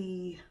come to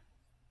the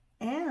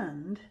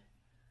end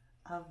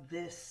of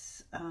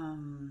this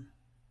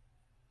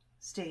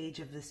stage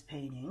of this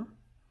painting,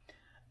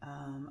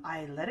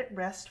 I let it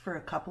rest for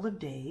a couple of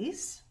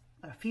days,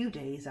 a few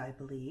days, I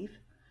believe,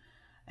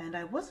 and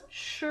I wasn't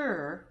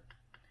sure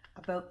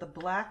about the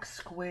black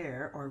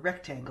square, or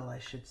rectangle, I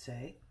should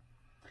say,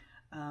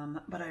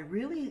 but I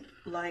really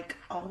like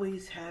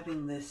always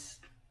having this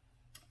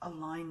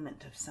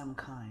alignment of some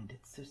kind.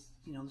 It's just,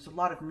 there's a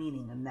lot of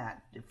meaning in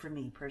that for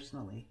me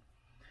personally.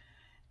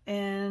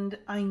 And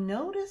I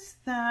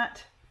noticed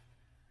that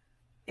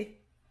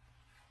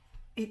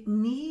it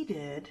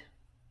needed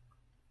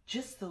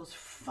just those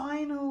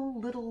final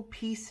little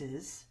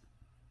pieces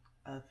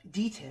of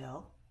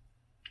detail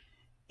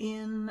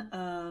in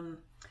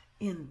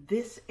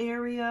this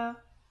area,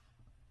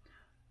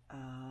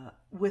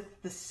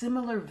 with the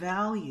similar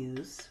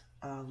values,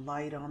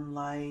 light on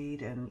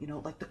light, and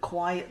like the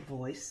quiet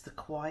voice, the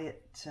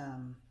quiet,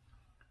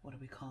 what are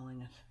we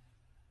calling it?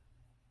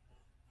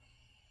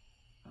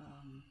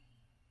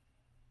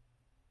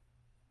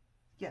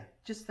 Yeah,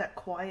 just that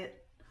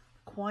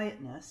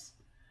quietness,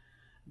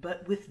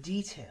 but with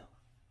detail.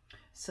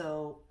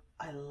 So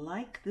I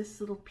like this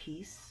little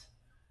piece.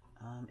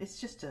 It's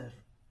just a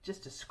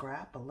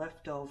scrap, a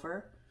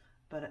leftover,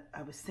 but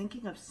I was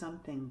thinking of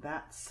something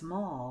that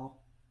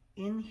small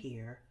in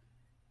here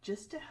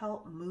just to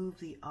help move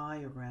the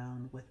eye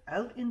around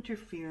without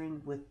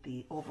interfering with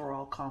the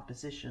overall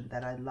composition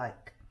that I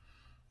like.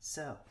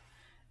 So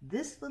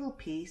this little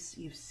piece,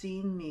 you've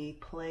seen me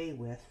play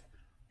with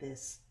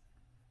this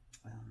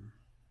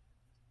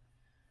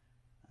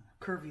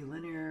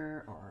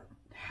curvilinear or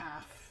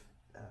half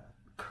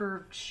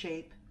curved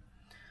shape.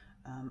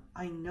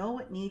 I know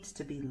it needs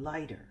to be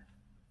lighter,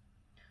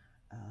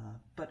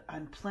 but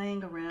I'm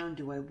playing around.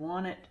 Do I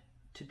want it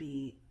to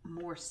be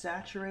more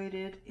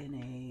saturated in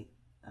a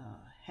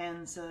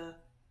Hansa,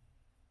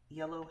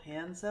 yellow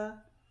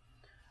Hansa,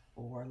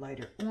 or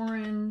lighter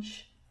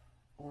orange,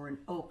 or an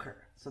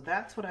ochre? So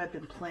that's what I've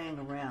been playing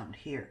around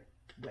here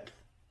with.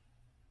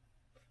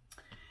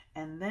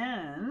 And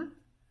then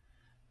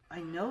I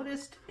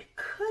noticed it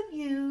could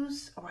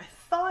use, or I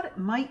thought it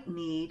might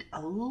need,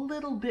 a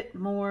little bit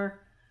more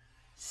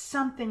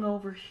something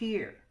over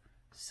here.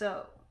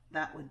 So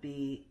that would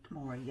be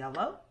more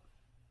yellow,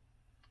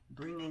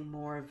 bringing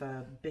more of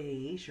a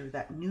beige or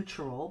that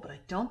neutral, but I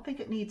don't think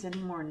it needs any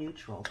more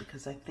neutral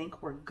because I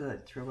think we're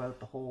good throughout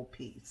the whole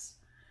piece.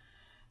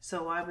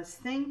 So I was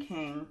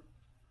thinking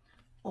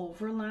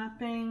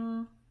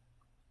overlapping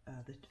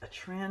a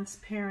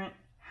transparent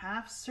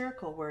half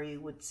circle where you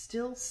would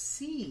still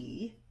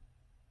see,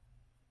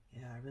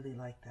 yeah, I really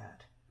like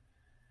that,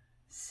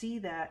 see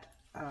that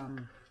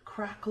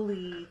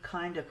crackly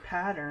kind of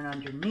pattern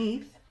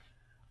underneath,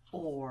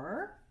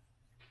 or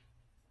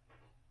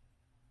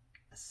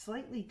a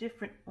slightly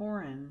different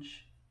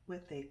orange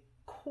with a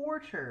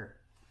quarter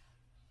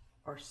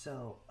or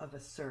so of a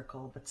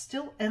circle, but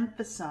still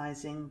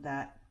emphasizing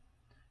that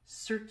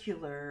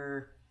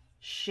circular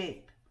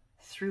shape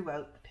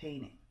throughout the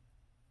painting.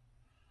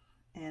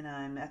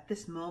 And at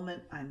this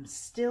moment, I'm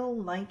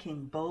still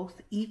liking both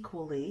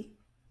equally.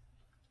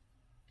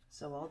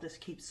 So I'll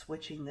just keep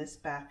switching this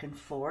back and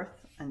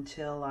forth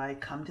until I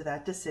come to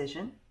that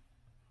decision.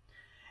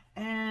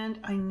 And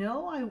I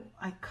know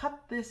I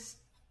cut this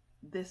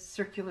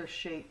circular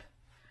shape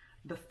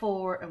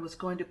before and was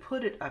going to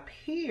put it up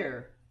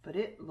here, but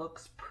it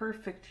looks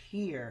perfect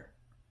here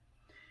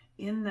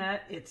in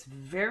that it's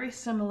very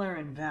similar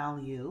in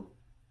value,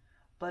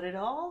 but it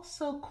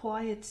also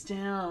quiets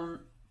down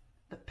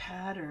the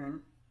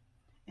pattern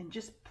and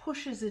just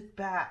pushes it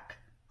back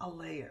a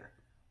layer,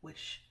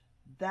 which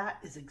that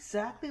is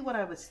exactly what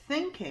I was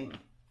thinking.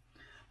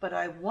 But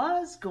I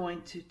was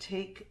going to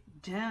take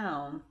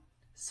down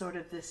sort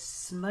of this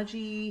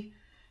smudgy,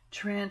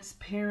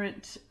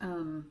 transparent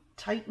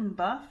Titan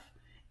buff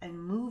and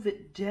move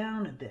it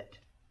down a bit.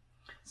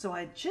 So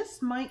I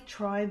just might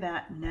try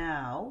that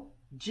now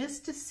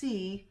just to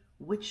see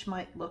which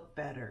might look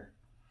better.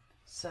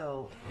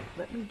 So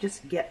let me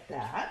just get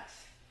that.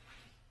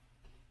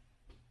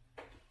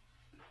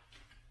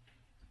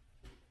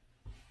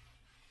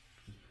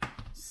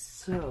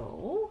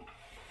 So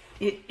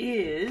it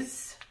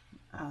is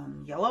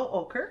yellow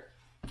ochre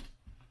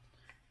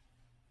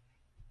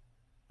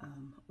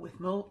with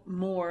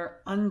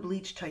more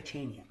unbleached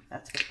titanium.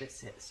 That's what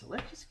this is. So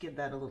let's just give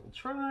that a little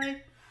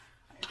try.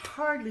 I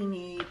hardly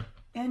need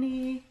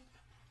any.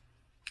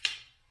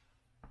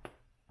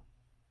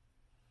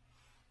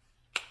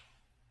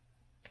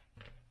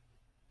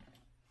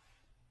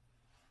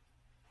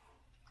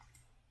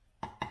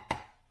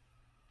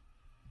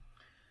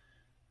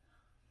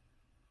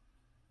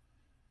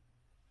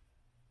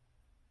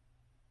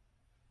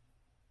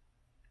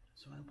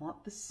 So I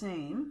want the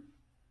same.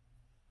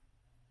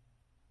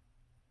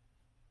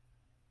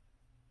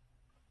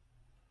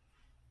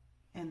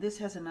 And this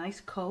has a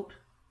nice coat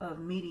of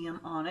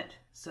medium on it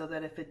so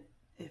that if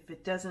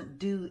it doesn't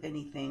do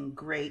anything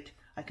great,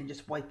 I can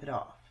just wipe it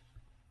off.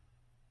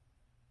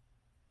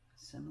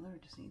 Similar,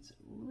 it just needs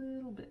a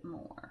little bit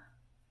more.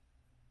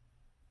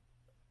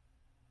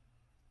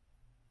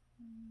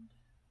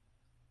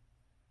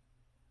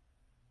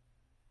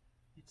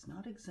 It's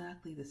not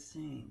exactly the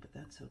same, but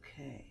that's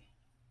okay.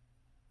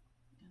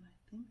 And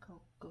I think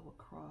I'll go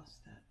across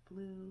that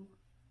blue.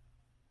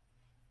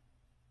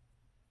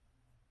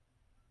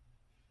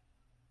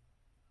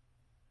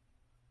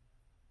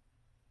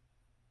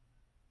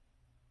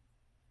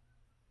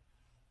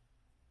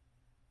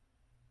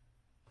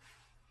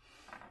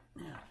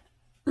 Now,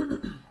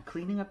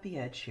 cleaning up the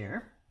edge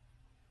here,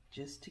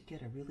 just to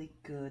get a really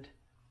good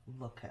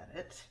look at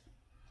it.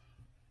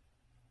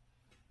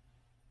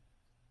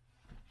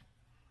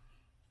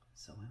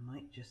 So I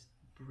might just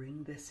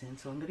bring this in.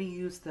 So I'm going to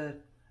use the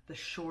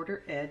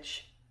shorter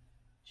edge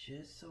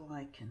just so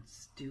I can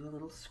do a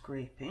little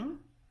scraping.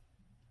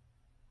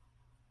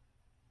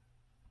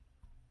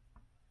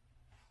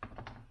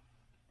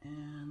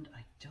 And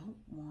I don't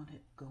want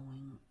it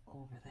going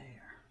over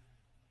there,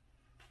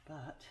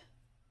 but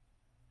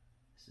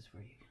this is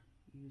where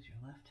you use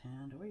your left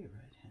hand or your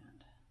right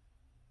hand.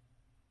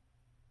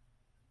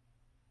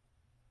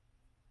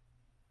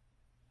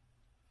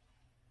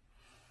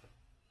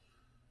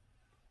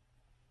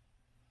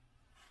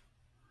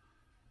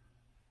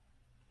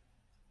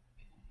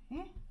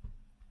 Okay.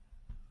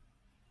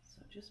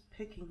 So just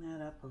picking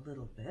that up a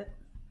little bit.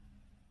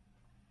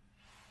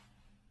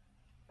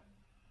 I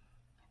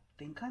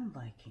think I'm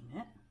liking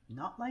it.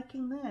 Not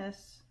liking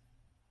this.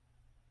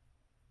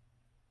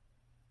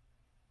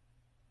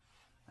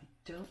 I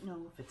don't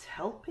know if it's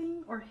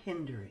helping or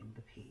hindering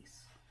the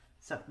piece.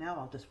 So now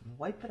I'll just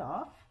wipe it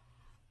off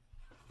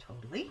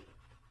totally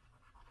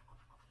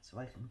so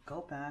I can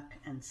go back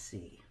and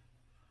see.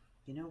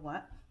 You know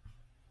what?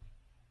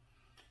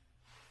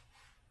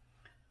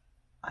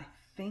 I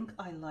think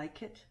I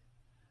like it,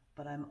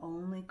 but I'm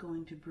only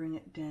going to bring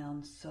it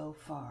down so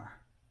far.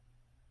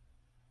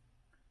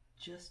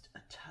 Just a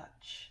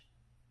touch.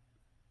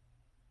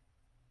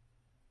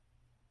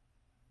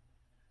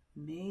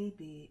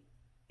 Maybe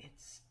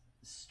it's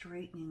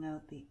straightening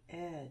out the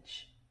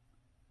edge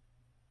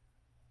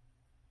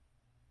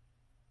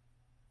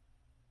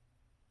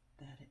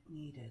that it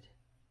needed.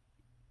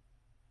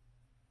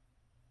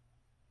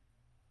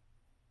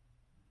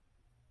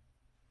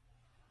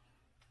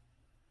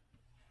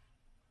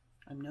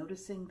 I'm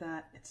noticing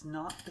that it's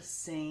not the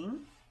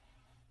same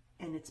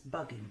and it's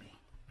bugging me.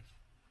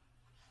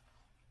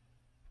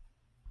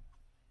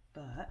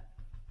 But,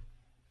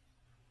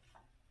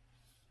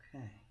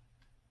 okay.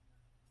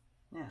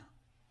 Now,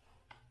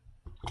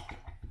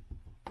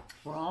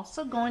 we're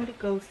also going to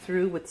go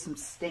through with some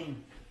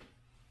stain.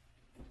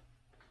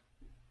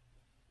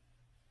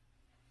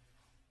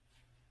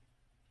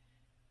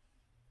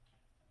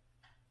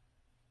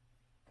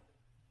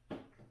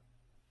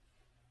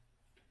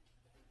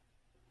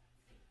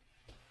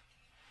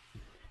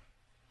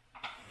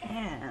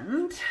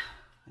 And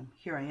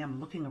here I am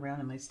looking around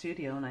in my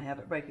studio and I have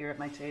it right here at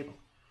my table.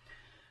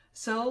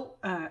 So,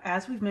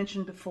 as we've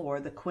mentioned before,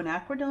 the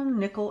quinacridone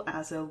nickel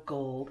azo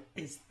gold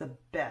is the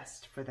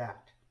best for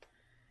that.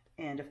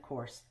 And of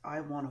course, I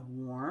want a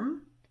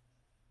warm.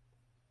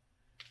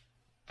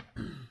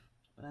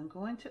 But I'm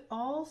going to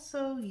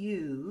also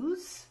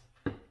use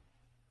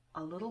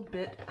a little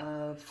bit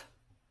of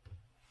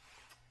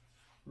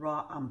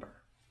raw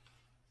umber.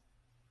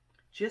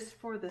 just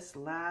for these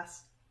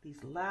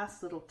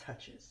last little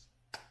touches.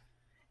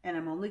 And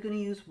I'm only going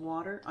to use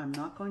water. I'm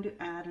not going to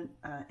add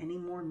any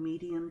more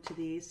medium to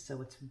these,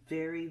 so it's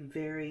very,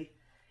 very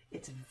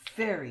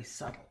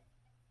subtle.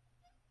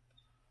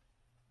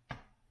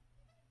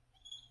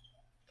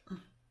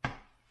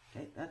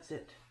 Okay, that's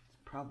it.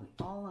 It's probably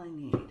all I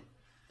need.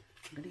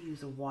 I'm going to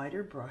use a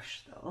wider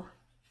brush though.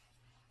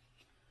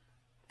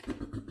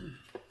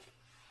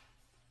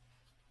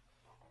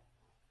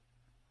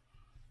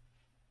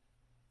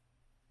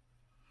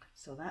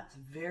 So that's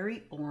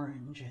very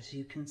orange, as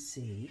you can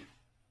see.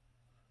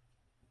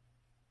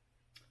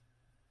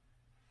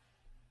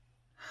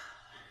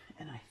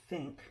 And I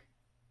think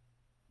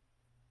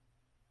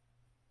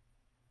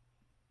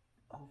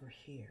over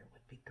here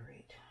would be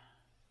great.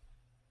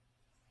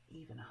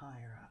 Even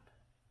higher up.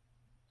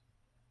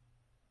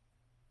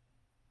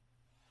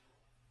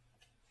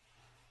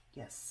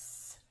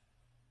 Yes.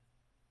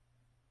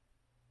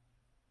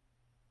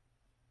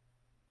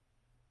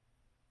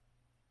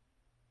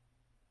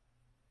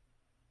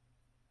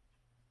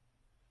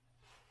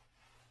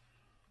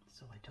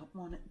 So I don't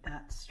want it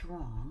that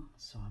strong,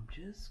 so I'm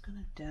just going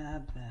to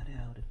dab that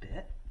out a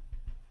bit.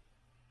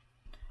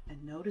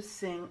 And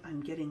noticing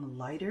I'm getting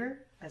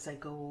lighter as I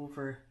go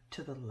over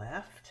to the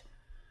left,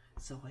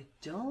 so I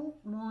don't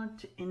want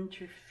to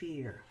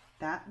interfere.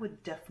 That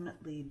would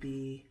definitely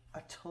be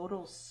a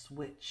total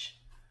switch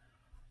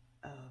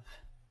of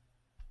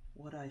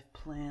what I've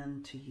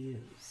planned to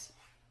use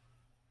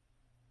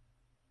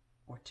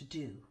or to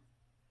do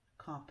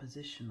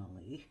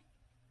compositionally.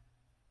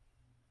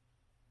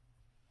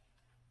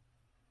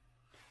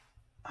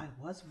 I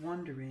was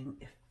wondering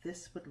if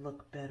this would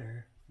look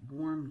better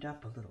warmed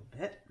up a little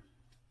bit.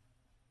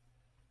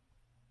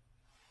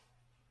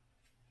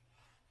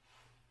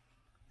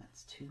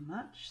 That's too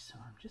much, so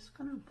I'm just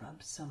going to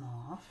rub some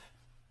off,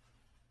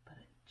 but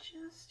it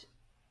just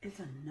is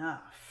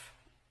enough.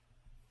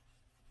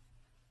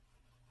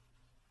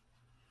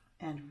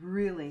 And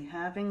really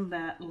having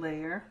that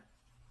layer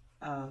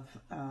of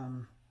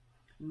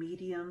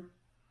medium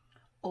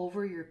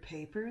over your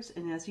papers,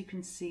 and as you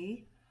can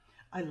see,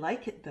 I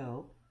like it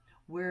though,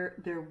 where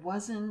there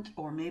wasn't,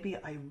 or maybe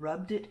I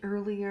rubbed it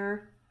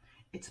earlier,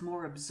 it's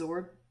more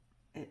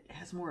it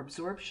has more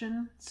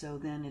absorption, so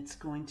then it's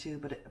going to,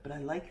 but I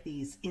like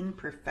these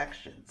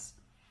imperfections,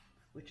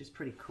 which is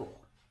pretty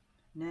cool.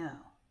 Now,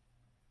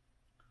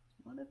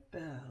 what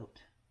about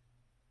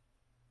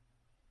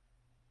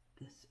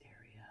this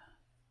area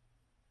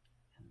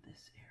and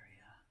this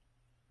area?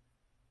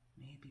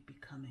 Maybe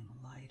becoming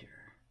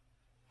lighter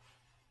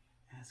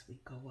as we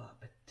go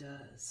up. It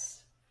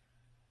does.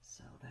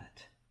 So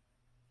that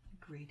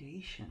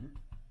gradation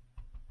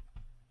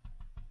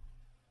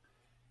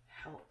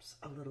helps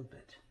a little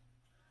bit.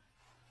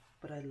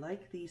 But I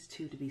like these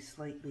two to be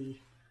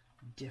slightly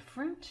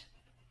different.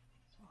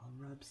 So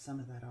I'll rub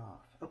some of that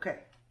off. Okay.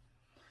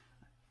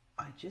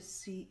 I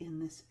just see in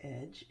this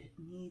edge, it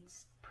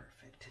needs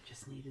perfect. It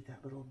just needed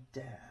that little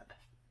dab.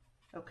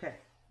 Okay.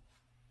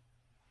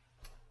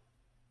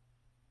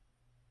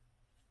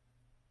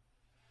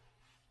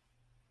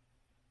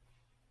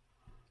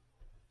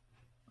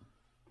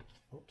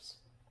 Oops,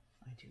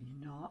 I do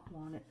not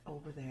want it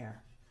over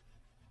there.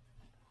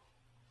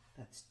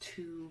 That's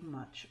too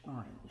much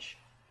orange.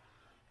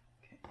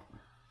 Okay.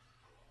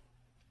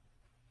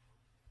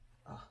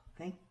 Oh,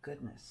 thank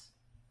goodness.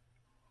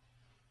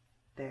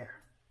 There.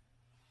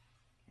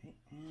 Okay,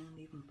 and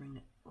even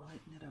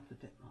lighten it up a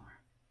bit more.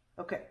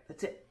 Okay,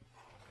 that's it.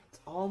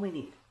 That's all we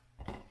need.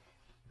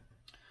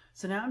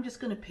 So now I'm just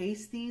going to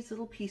paste these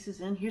little pieces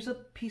in. Here's a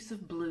piece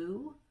of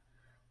blue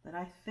that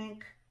I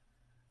think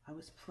I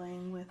was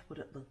playing with. Would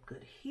it look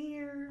good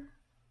here?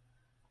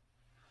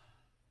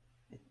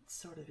 It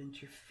sort of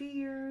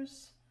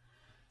interferes.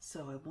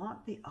 So I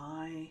want the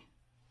eye,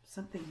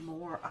 something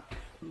more up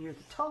near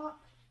the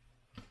top.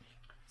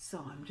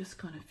 So I'm just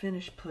going to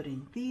finish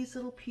putting these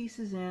little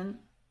pieces in.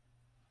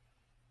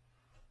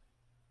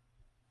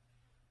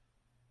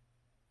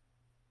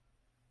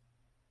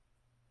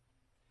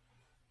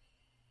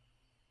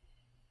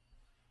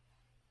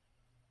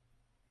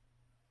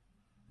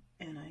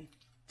 And I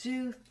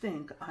do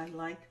think I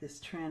like this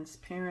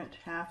transparent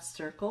half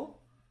circle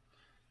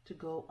to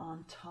go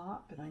on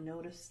top, and I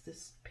notice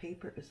this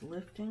paper is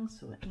lifting,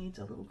 so it needs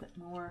a little bit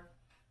more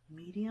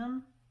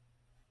medium.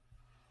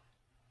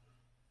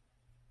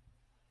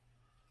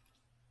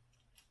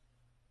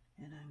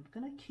 And I'm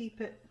going to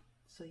keep it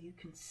so you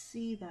can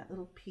see that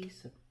little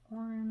piece of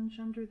orange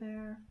under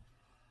there.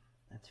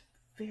 That's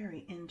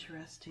very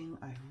interesting.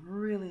 I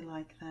really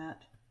like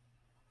that.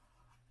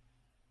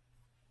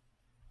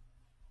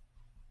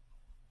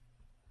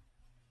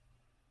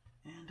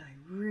 And I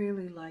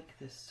really like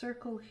this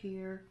circle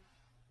here.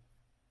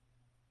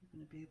 You're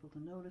going to be able to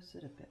notice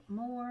it a bit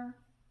more.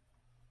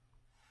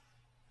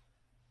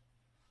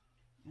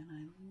 And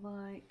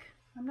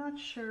I'm not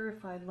sure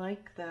if I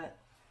like that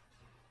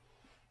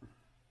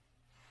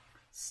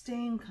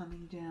stain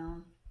coming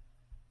down,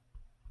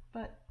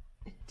 but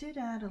it did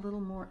add a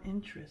little more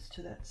interest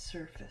to that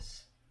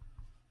surface.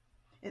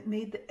 It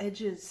made the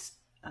edges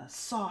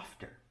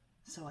softer.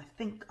 So I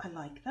think I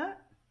like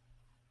that.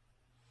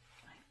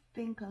 I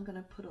think I'm going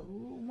to put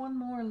one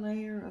more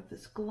layer of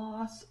this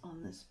gloss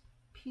on this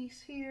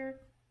piece here.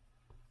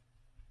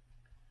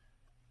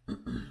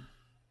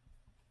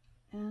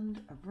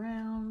 And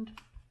around.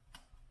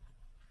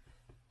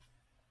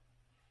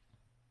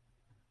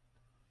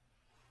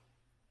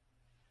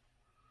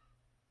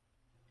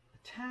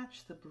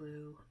 Attach the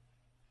blue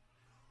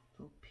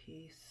little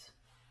piece.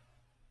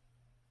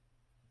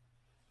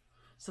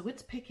 So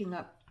it's picking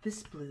up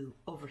this blue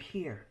over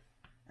here.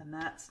 And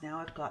that's, now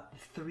I've got the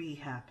 3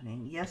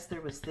 happening. Yes,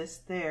 there was this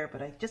there,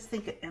 but I just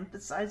think it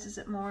emphasizes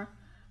it more.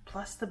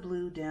 Plus the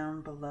blue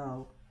down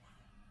below.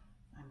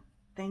 I'm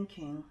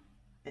thinking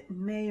it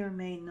may or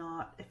may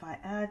not, if I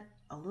add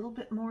a little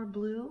bit more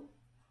blue,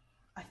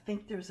 I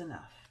think there's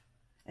enough.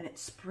 And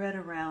it's spread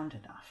around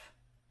enough.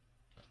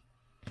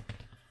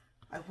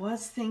 I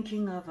was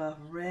thinking of a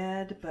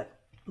red, but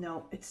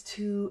no, it's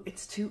too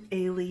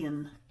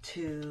alien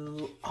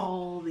to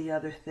all the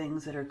other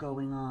things that are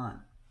going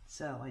on.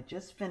 So I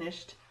just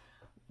finished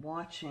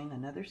watching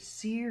another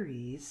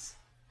series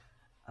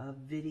of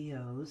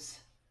videos,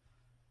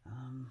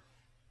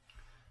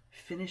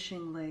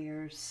 finishing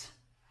layers,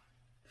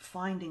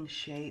 finding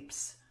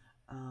shapes,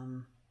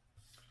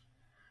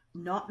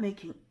 not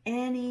making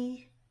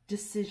any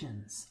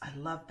decisions. I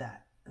love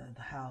that,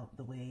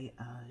 the way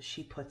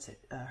she puts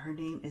it. Her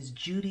name is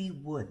Judy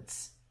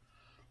Woods,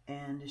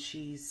 and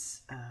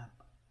she's,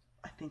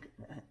 I think,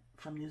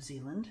 from New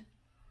Zealand.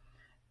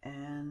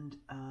 And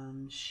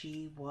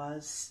she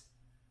was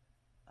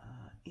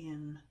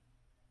in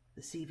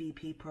the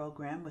CVP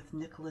program with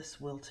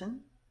Nicholas Wilton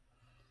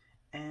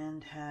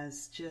and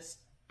has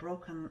just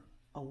broken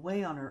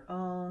away on her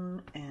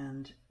own,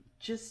 and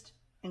just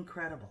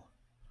incredible.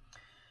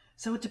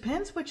 So it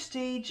depends which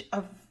stage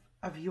of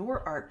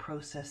your art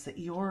process that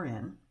you're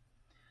in,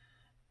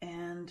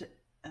 and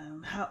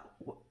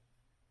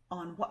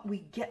on what we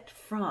get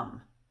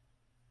from.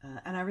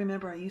 And I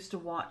remember I used to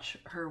watch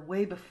her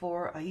way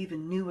before I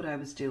even knew what I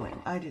was doing.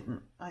 I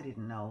didn't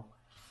know,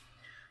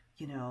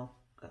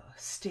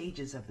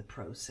 stages of the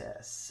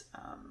process,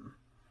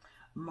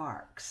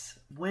 marks,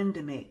 when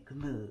to make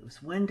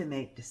moves, when to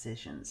make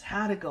decisions,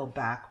 how to go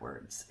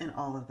backwards, and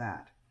all of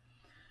that.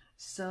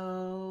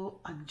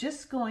 So I'm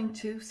just going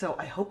to, so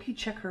I hope you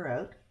check her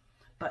out,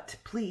 but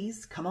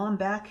please come on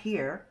back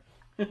here.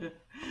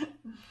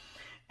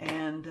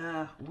 And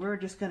we're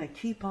just going to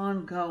keep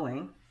on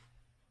going.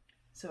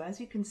 So as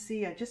you can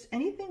see,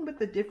 anything with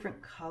a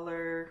different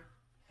color.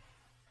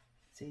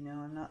 See, no,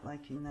 I'm not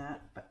liking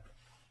that, but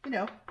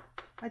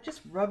I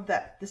just rub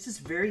that. This is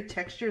very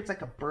textured. It's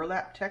like a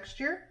burlap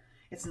texture.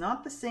 It's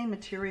not the same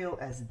material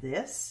as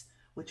this,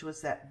 which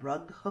was that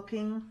rug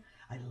hooking.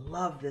 I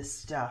love this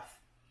stuff.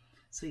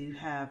 So you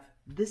have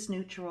this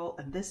neutral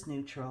and this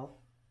neutral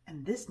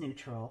and this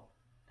neutral,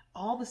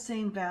 all the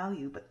same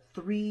value, but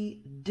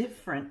 3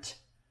 different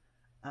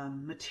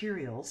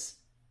materials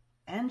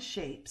and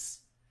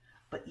shapes.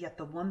 But yet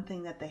the one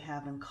thing that they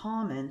have in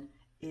common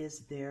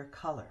is their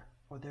color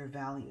or their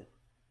value.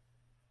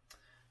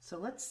 So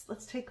let's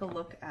take a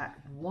look at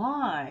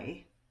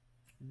why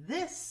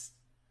this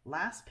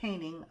last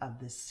painting of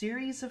this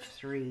series of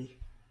 3,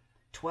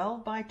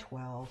 12 by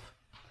 12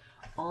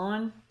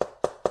 on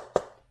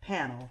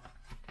panel,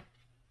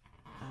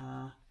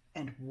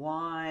 and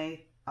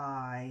why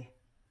I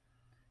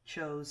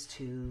chose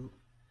to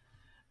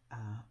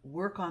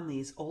work on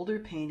these older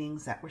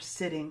paintings that were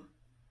sitting,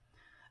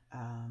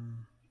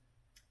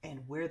 and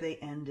where they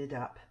ended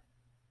up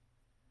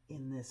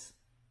in this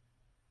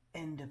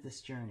end of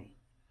this journey.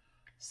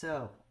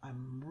 So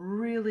I'm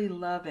really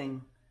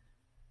loving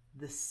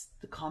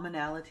the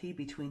commonality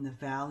between the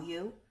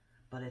value,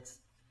 but it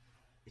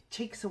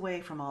takes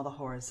away from all the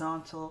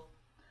horizontal.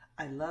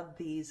 I love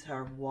these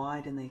are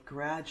wide and they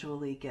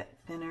gradually get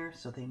thinner,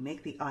 so they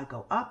make the eye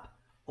go up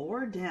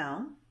or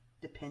down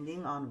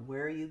depending on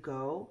where you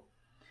go.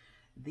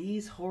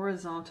 These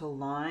horizontal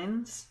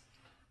lines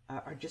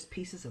are just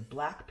pieces of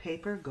black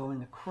paper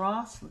going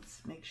across.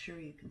 Let's make sure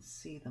you can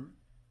see them.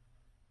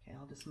 Okay,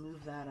 I'll just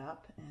move that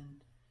up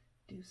and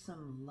do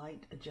some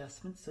light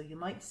adjustments. So you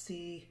might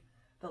see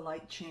the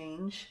light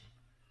change,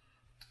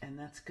 and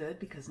that's good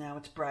because now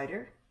it's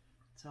brighter.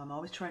 So I'm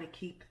always trying to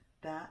keep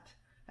that.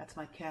 That's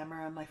my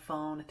camera on my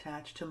phone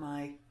attached to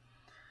my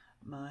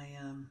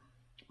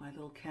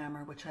little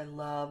camera, which I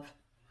love.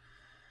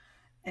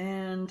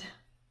 And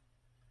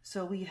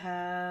so we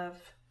have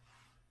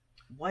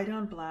white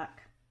on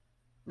black,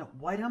 no,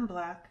 white on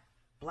black,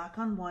 black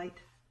on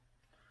white,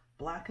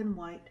 black and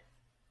white,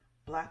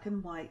 black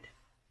and white,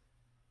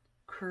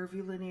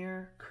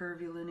 curvilinear,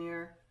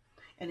 curvilinear.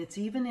 And it's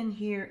even in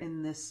here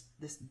in this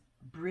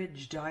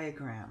bridge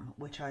diagram,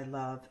 which I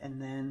love,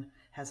 and then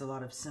has a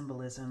lot of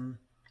symbolism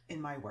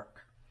in my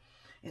work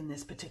in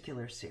this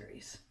particular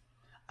series.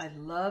 I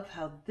love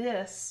how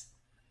this,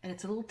 and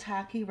it's a little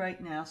tacky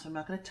right now, so I'm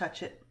not going to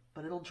touch it,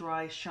 but it'll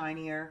dry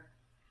shinier.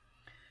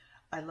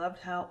 I loved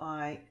how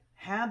I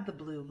had the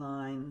blue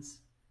lines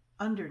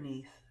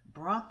underneath,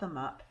 brought them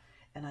up,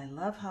 And I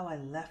love how I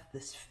left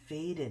this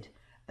faded.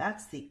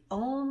 That's the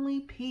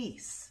only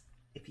piece.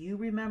 If you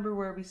remember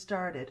where we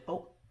started,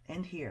 oh,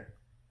 and here.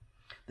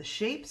 The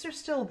shapes are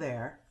still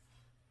there.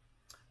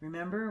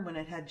 Remember when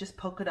it had just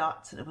polka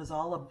dots and it was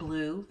all a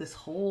blue? This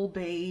whole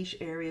beige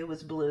area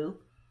was blue.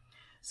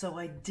 So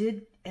I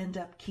did end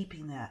up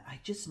keeping that. I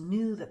just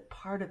knew that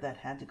part of that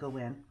had to go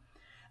in.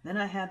 Then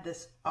I had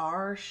this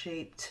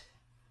R-shaped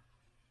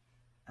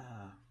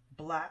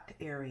black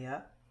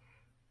area.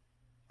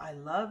 I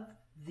love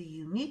the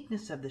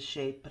uniqueness of the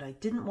shape, but I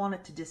didn't want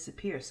it to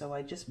disappear, so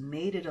I just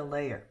made it a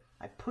layer.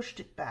 I pushed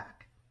it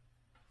back.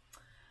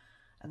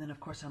 And then, of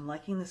course, I'm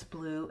liking this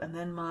blue, and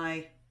then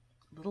my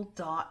little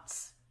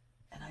dots,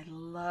 and I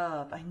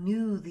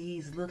knew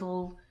these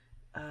little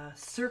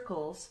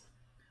circles,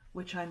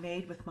 which I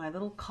made with my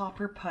little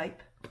copper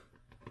pipe.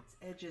 Its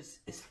edge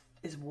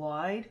is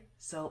wide,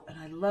 so, and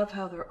I love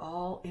how they're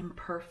all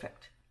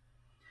imperfect.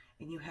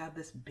 And you have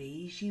this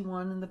beigey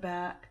one in the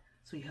back,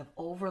 so you have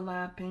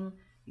overlapping,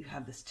 you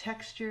have this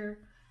texture,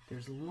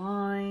 there's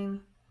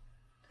line,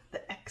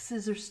 the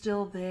X's are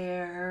still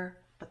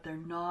there, but they're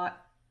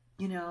not,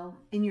 you know,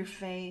 in your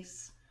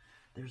face.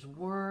 There's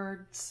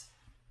words,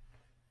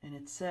 and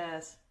it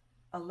says,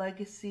 a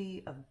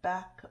legacy of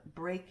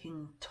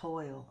back-breaking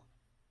toil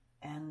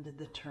and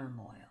the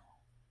turmoil.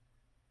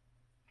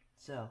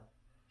 So,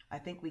 I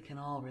think we can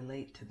all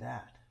relate to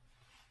that.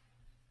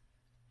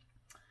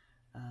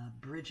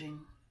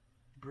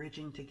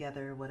 Bridging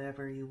together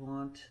whatever you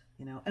want,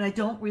 you know. And I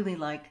don't really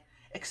like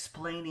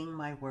explaining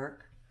my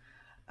work,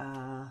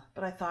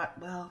 but I thought,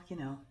 well, you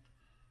know,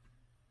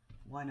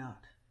 why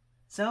not?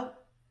 So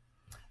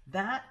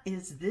that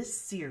is this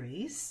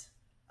series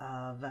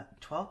of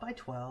 12 by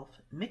 12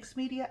 mixed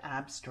media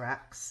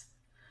abstracts,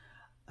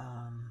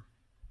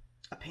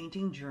 a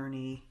painting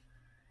journey,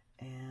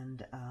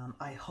 and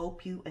I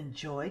hope you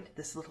enjoyed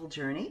this little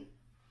journey.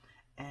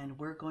 And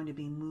we're going to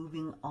be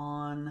moving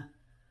on,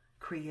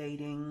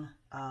 creating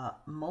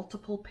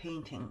multiple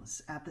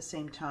paintings at the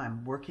same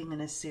time, working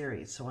in a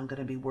series. So I'm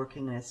going to be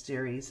working in a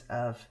series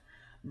of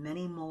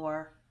many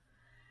more.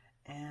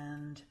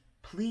 And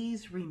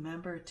please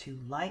remember to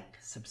like,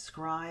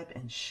 subscribe,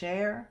 and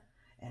share.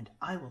 And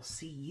I will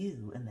see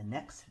you in the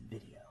next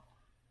video.